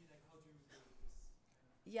family? Like, how do you do this?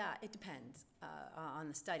 Yeah, it depends on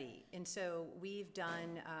the study. And so we've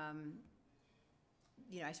done,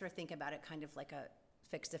 you know, I sort of think about it kind of like a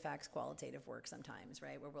fixed effects qualitative work sometimes,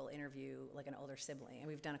 right, where we'll interview, like, an older sibling. And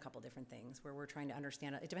we've done a couple different things where we're trying to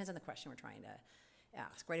understand, it depends on the question we're trying to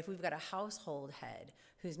ask, right? If we've got a household head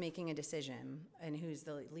who's making a decision and who's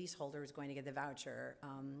the leaseholder who's going to get the voucher,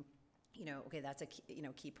 you know, okay, that's a key, you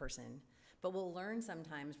know, key person. But we'll learn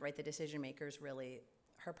sometimes, right, the decision maker is really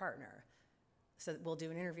her partner. So we'll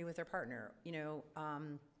do an interview with her partner. You know,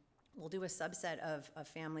 we'll do a subset of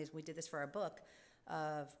families. We did this for our book,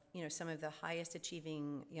 of, you know, some of the highest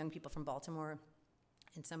achieving young people from Baltimore,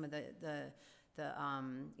 and some of the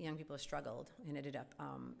young people who struggled and ended up,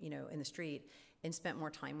 you know, in the street, and spent more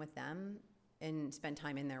time with them and spent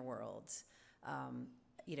time in their worlds.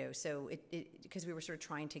 You know, so because we were sort of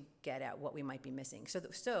trying to get at what we might be missing.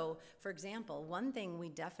 So for example, one thing we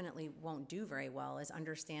definitely won't do very well is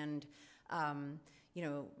understand, you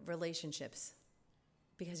know, relationships,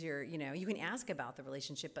 because you know, you can ask about the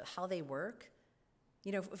relationship, but how they work.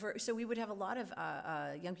 You know, so we would have a lot of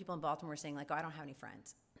young people in Baltimore saying, like, oh, I don't have any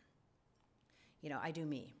friends. You know, I do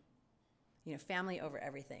me. You know, family over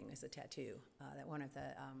everything is a tattoo that one of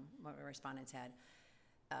the respondents had.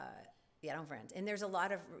 Yeah, I don't have friends. And there's a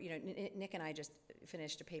lot of, you know, Nick and I just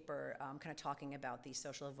finished a paper kind of talking about these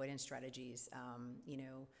social avoidance strategies, you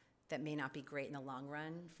know, that may not be great in the long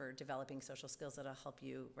run for developing social skills that'll help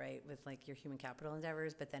you, right, with, like, your human capital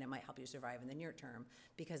endeavors, but then it might help you survive in the near term,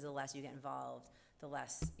 because the less you get involved, the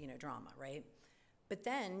less, you know, drama, right? But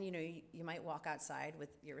then, you know, you might walk outside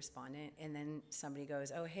with your respondent, and then somebody goes,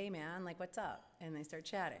 oh, hey, man, like, what's up? And they start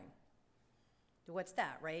chatting. What's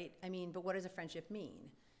that, right? I mean, but what does a friendship mean?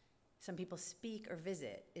 Some people speak or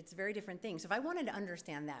visit. It's very different things. So if I wanted to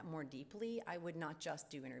understand that more deeply, I would not just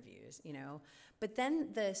do interviews, you know? But then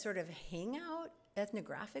the sort of hangout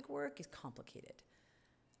ethnographic work is complicated.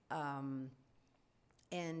 And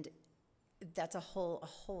that's a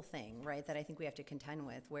whole thing, right, that I think we have to contend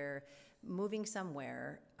with, where moving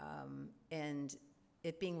somewhere and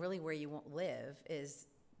it being really where you won't live is,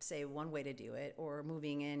 say, one way to do it, or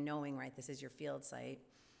moving in knowing, right, this is your field site.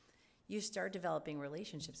 you start developing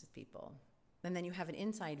relationships with people. And then you have an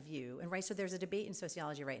inside view. And right, so there's a debate in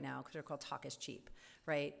sociology right now because they're called talk is cheap,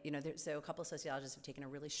 right? So a couple of sociologists have taken a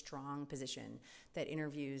really strong position that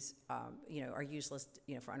interviews, are useless,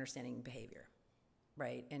 for understanding behavior,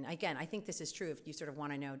 right? And again, I think this is true if you sort of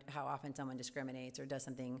want to know how often someone discriminates or does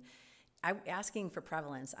something. Asking for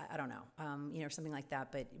prevalence, I don't know, something like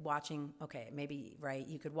that. But watching, okay, maybe, right,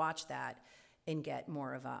 you could watch that and get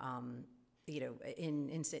more of a,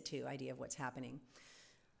 in situ idea of what's happening.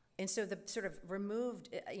 And so the sort of removed,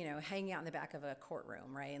 hanging out in the back of a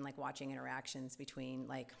courtroom, right, and like watching interactions between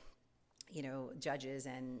like, judges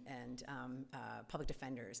and public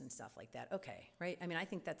defenders and stuff like that. Okay, right? I mean, I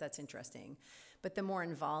think that's interesting. But the more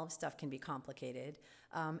involved stuff can be complicated.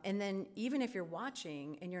 And then even if you're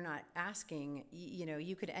watching and you're not asking,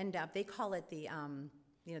 you could end up, they call it the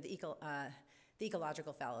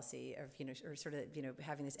ecological fallacy of, or sort of,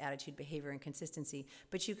 having this attitude, behavior, and consistency.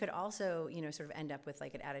 But you could also, sort of end up with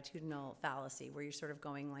like an attitudinal fallacy where you're sort of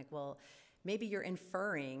going like, well, maybe you're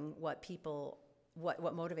inferring what people, what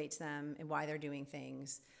motivates them and why they're doing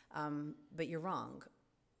things, but you're wrong.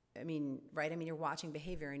 I mean, right? I mean, you're watching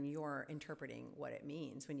behavior and you're interpreting what it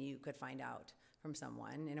means when you could find out from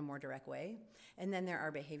someone in a more direct way. And then there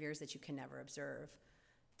are behaviors that you can never observe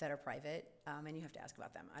that are private, and you have to ask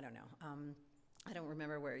about them. I don't know. I don't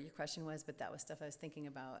remember where your question was, but that was stuff I was thinking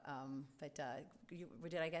about.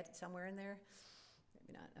 Did I get somewhere in there?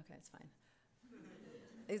 Maybe not. Okay, it's fine.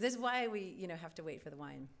 This is why we, have to wait for the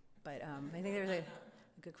wine. But I think there's a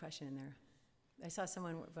good question in there. I saw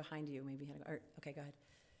someone behind you maybe had okay, go ahead.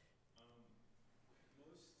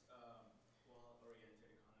 Most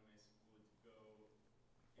qual-oriented economists would go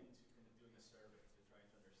into kind of doing a survey to try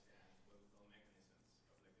to understand what we call mechanisms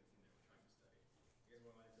of like the thing that we're trying to study. I guess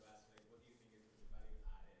what I wanted to ask, like, what do you think is the value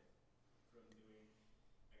added from doing,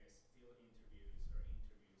 I guess, field interviews or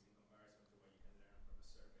interviews in comparison to what you can learn from a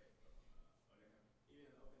survey, or like even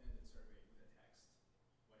an open-ended survey with a text?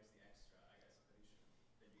 What is the extra, I guess,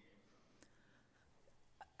 addition that you gain from?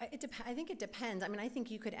 I think it depends. I mean, I think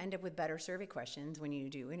you could end up with better survey questions when you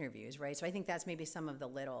do interviews, right? So I think that's maybe some of the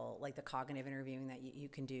little, like the cognitive interviewing that you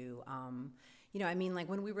can do. I mean, like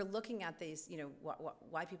when we were looking at these,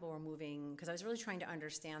 why people were moving, because I was really trying to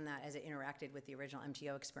understand that as it interacted with the original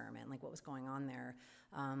MTO experiment, like what was going on there,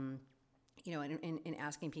 and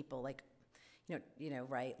asking people like,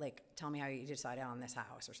 right, like tell me how you decided on this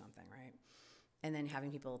house or something, right? And then having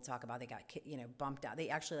people talk about they got, bumped out. They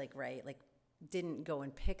actually like didn't go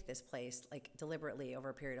and pick this place like deliberately over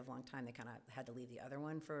a period of a long time. They kind of had to leave the other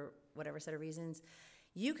one for whatever set of reasons.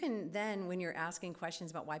 You can then, when you're asking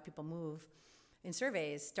questions about why people move in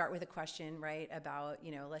surveys, start with a question, right, about,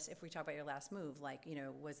 if we talk about your last move, like,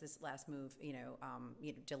 was this last move,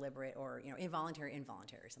 deliberate or, involuntary,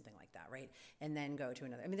 something like that, right? And then go to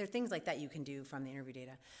another. I mean, there are things like that you can do from the interview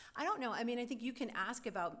data. I don't know. I mean, I think you can ask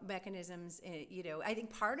about mechanisms, I think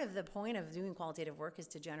part of the point of doing qualitative work is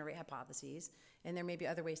to generate hypotheses, and there may be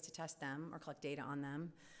other ways to test them or collect data on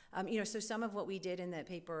them. So some of what we did in the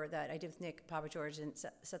paper that I did with Nick Papageorge and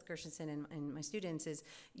Seth Gershenson and my students is,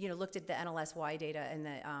 looked at the NLSY data and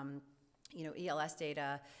the, ELS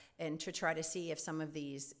data, and to try to see if some of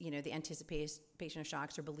these, the anticipation of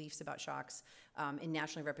shocks or beliefs about shocks in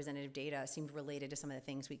nationally representative data seemed related to some of the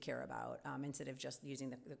things we care about, instead of just using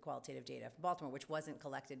the qualitative data from Baltimore, which wasn't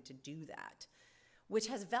collected to do that. Which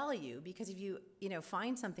has value because if you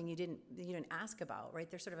find something you didn't ask about, right?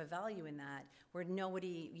 There's sort of a value in that where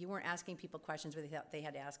you weren't asking people questions where they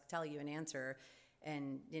had to tell you an answer,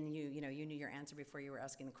 and then you knew your answer before you were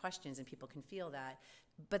asking the questions, and people can feel that.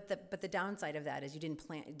 But the downside of that is you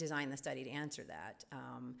didn't design the study to answer that.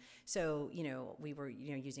 So we were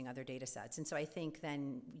using other data sets, and so I think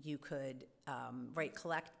then you could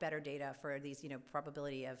collect better data for these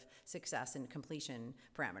probability of success and completion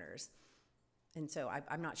parameters. And so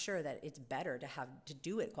I'm not sure that it's better to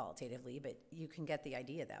do it qualitatively, but you can get the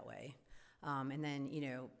idea that way. And then,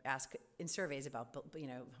 ask in surveys about,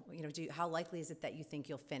 how likely is it that you think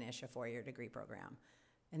you'll finish a 4-year degree program?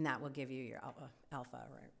 And that will give you your alpha,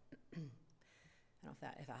 right? I don't know if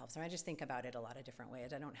that helps. I just think about it a lot of different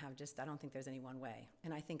ways. I don't think there's any one way.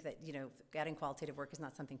 And I think that, getting qualitative work is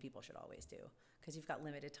not something people should always do because you've got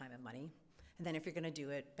limited time and money. And then if you're going to do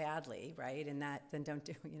it badly, right, then don't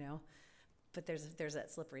do, But there's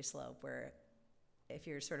that slippery slope where if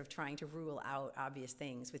you're sort of trying to rule out obvious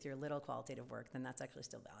things with your little qualitative work, then that's actually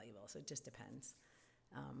still valuable. So it just depends.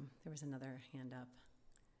 There was another hand up.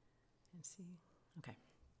 Let's see. Okay.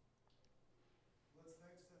 Let's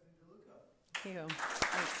thank Stefanie Deluca. Here you go.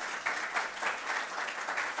 Thanks.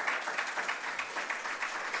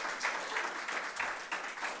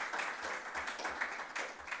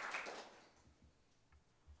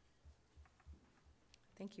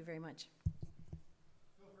 Thank you very much.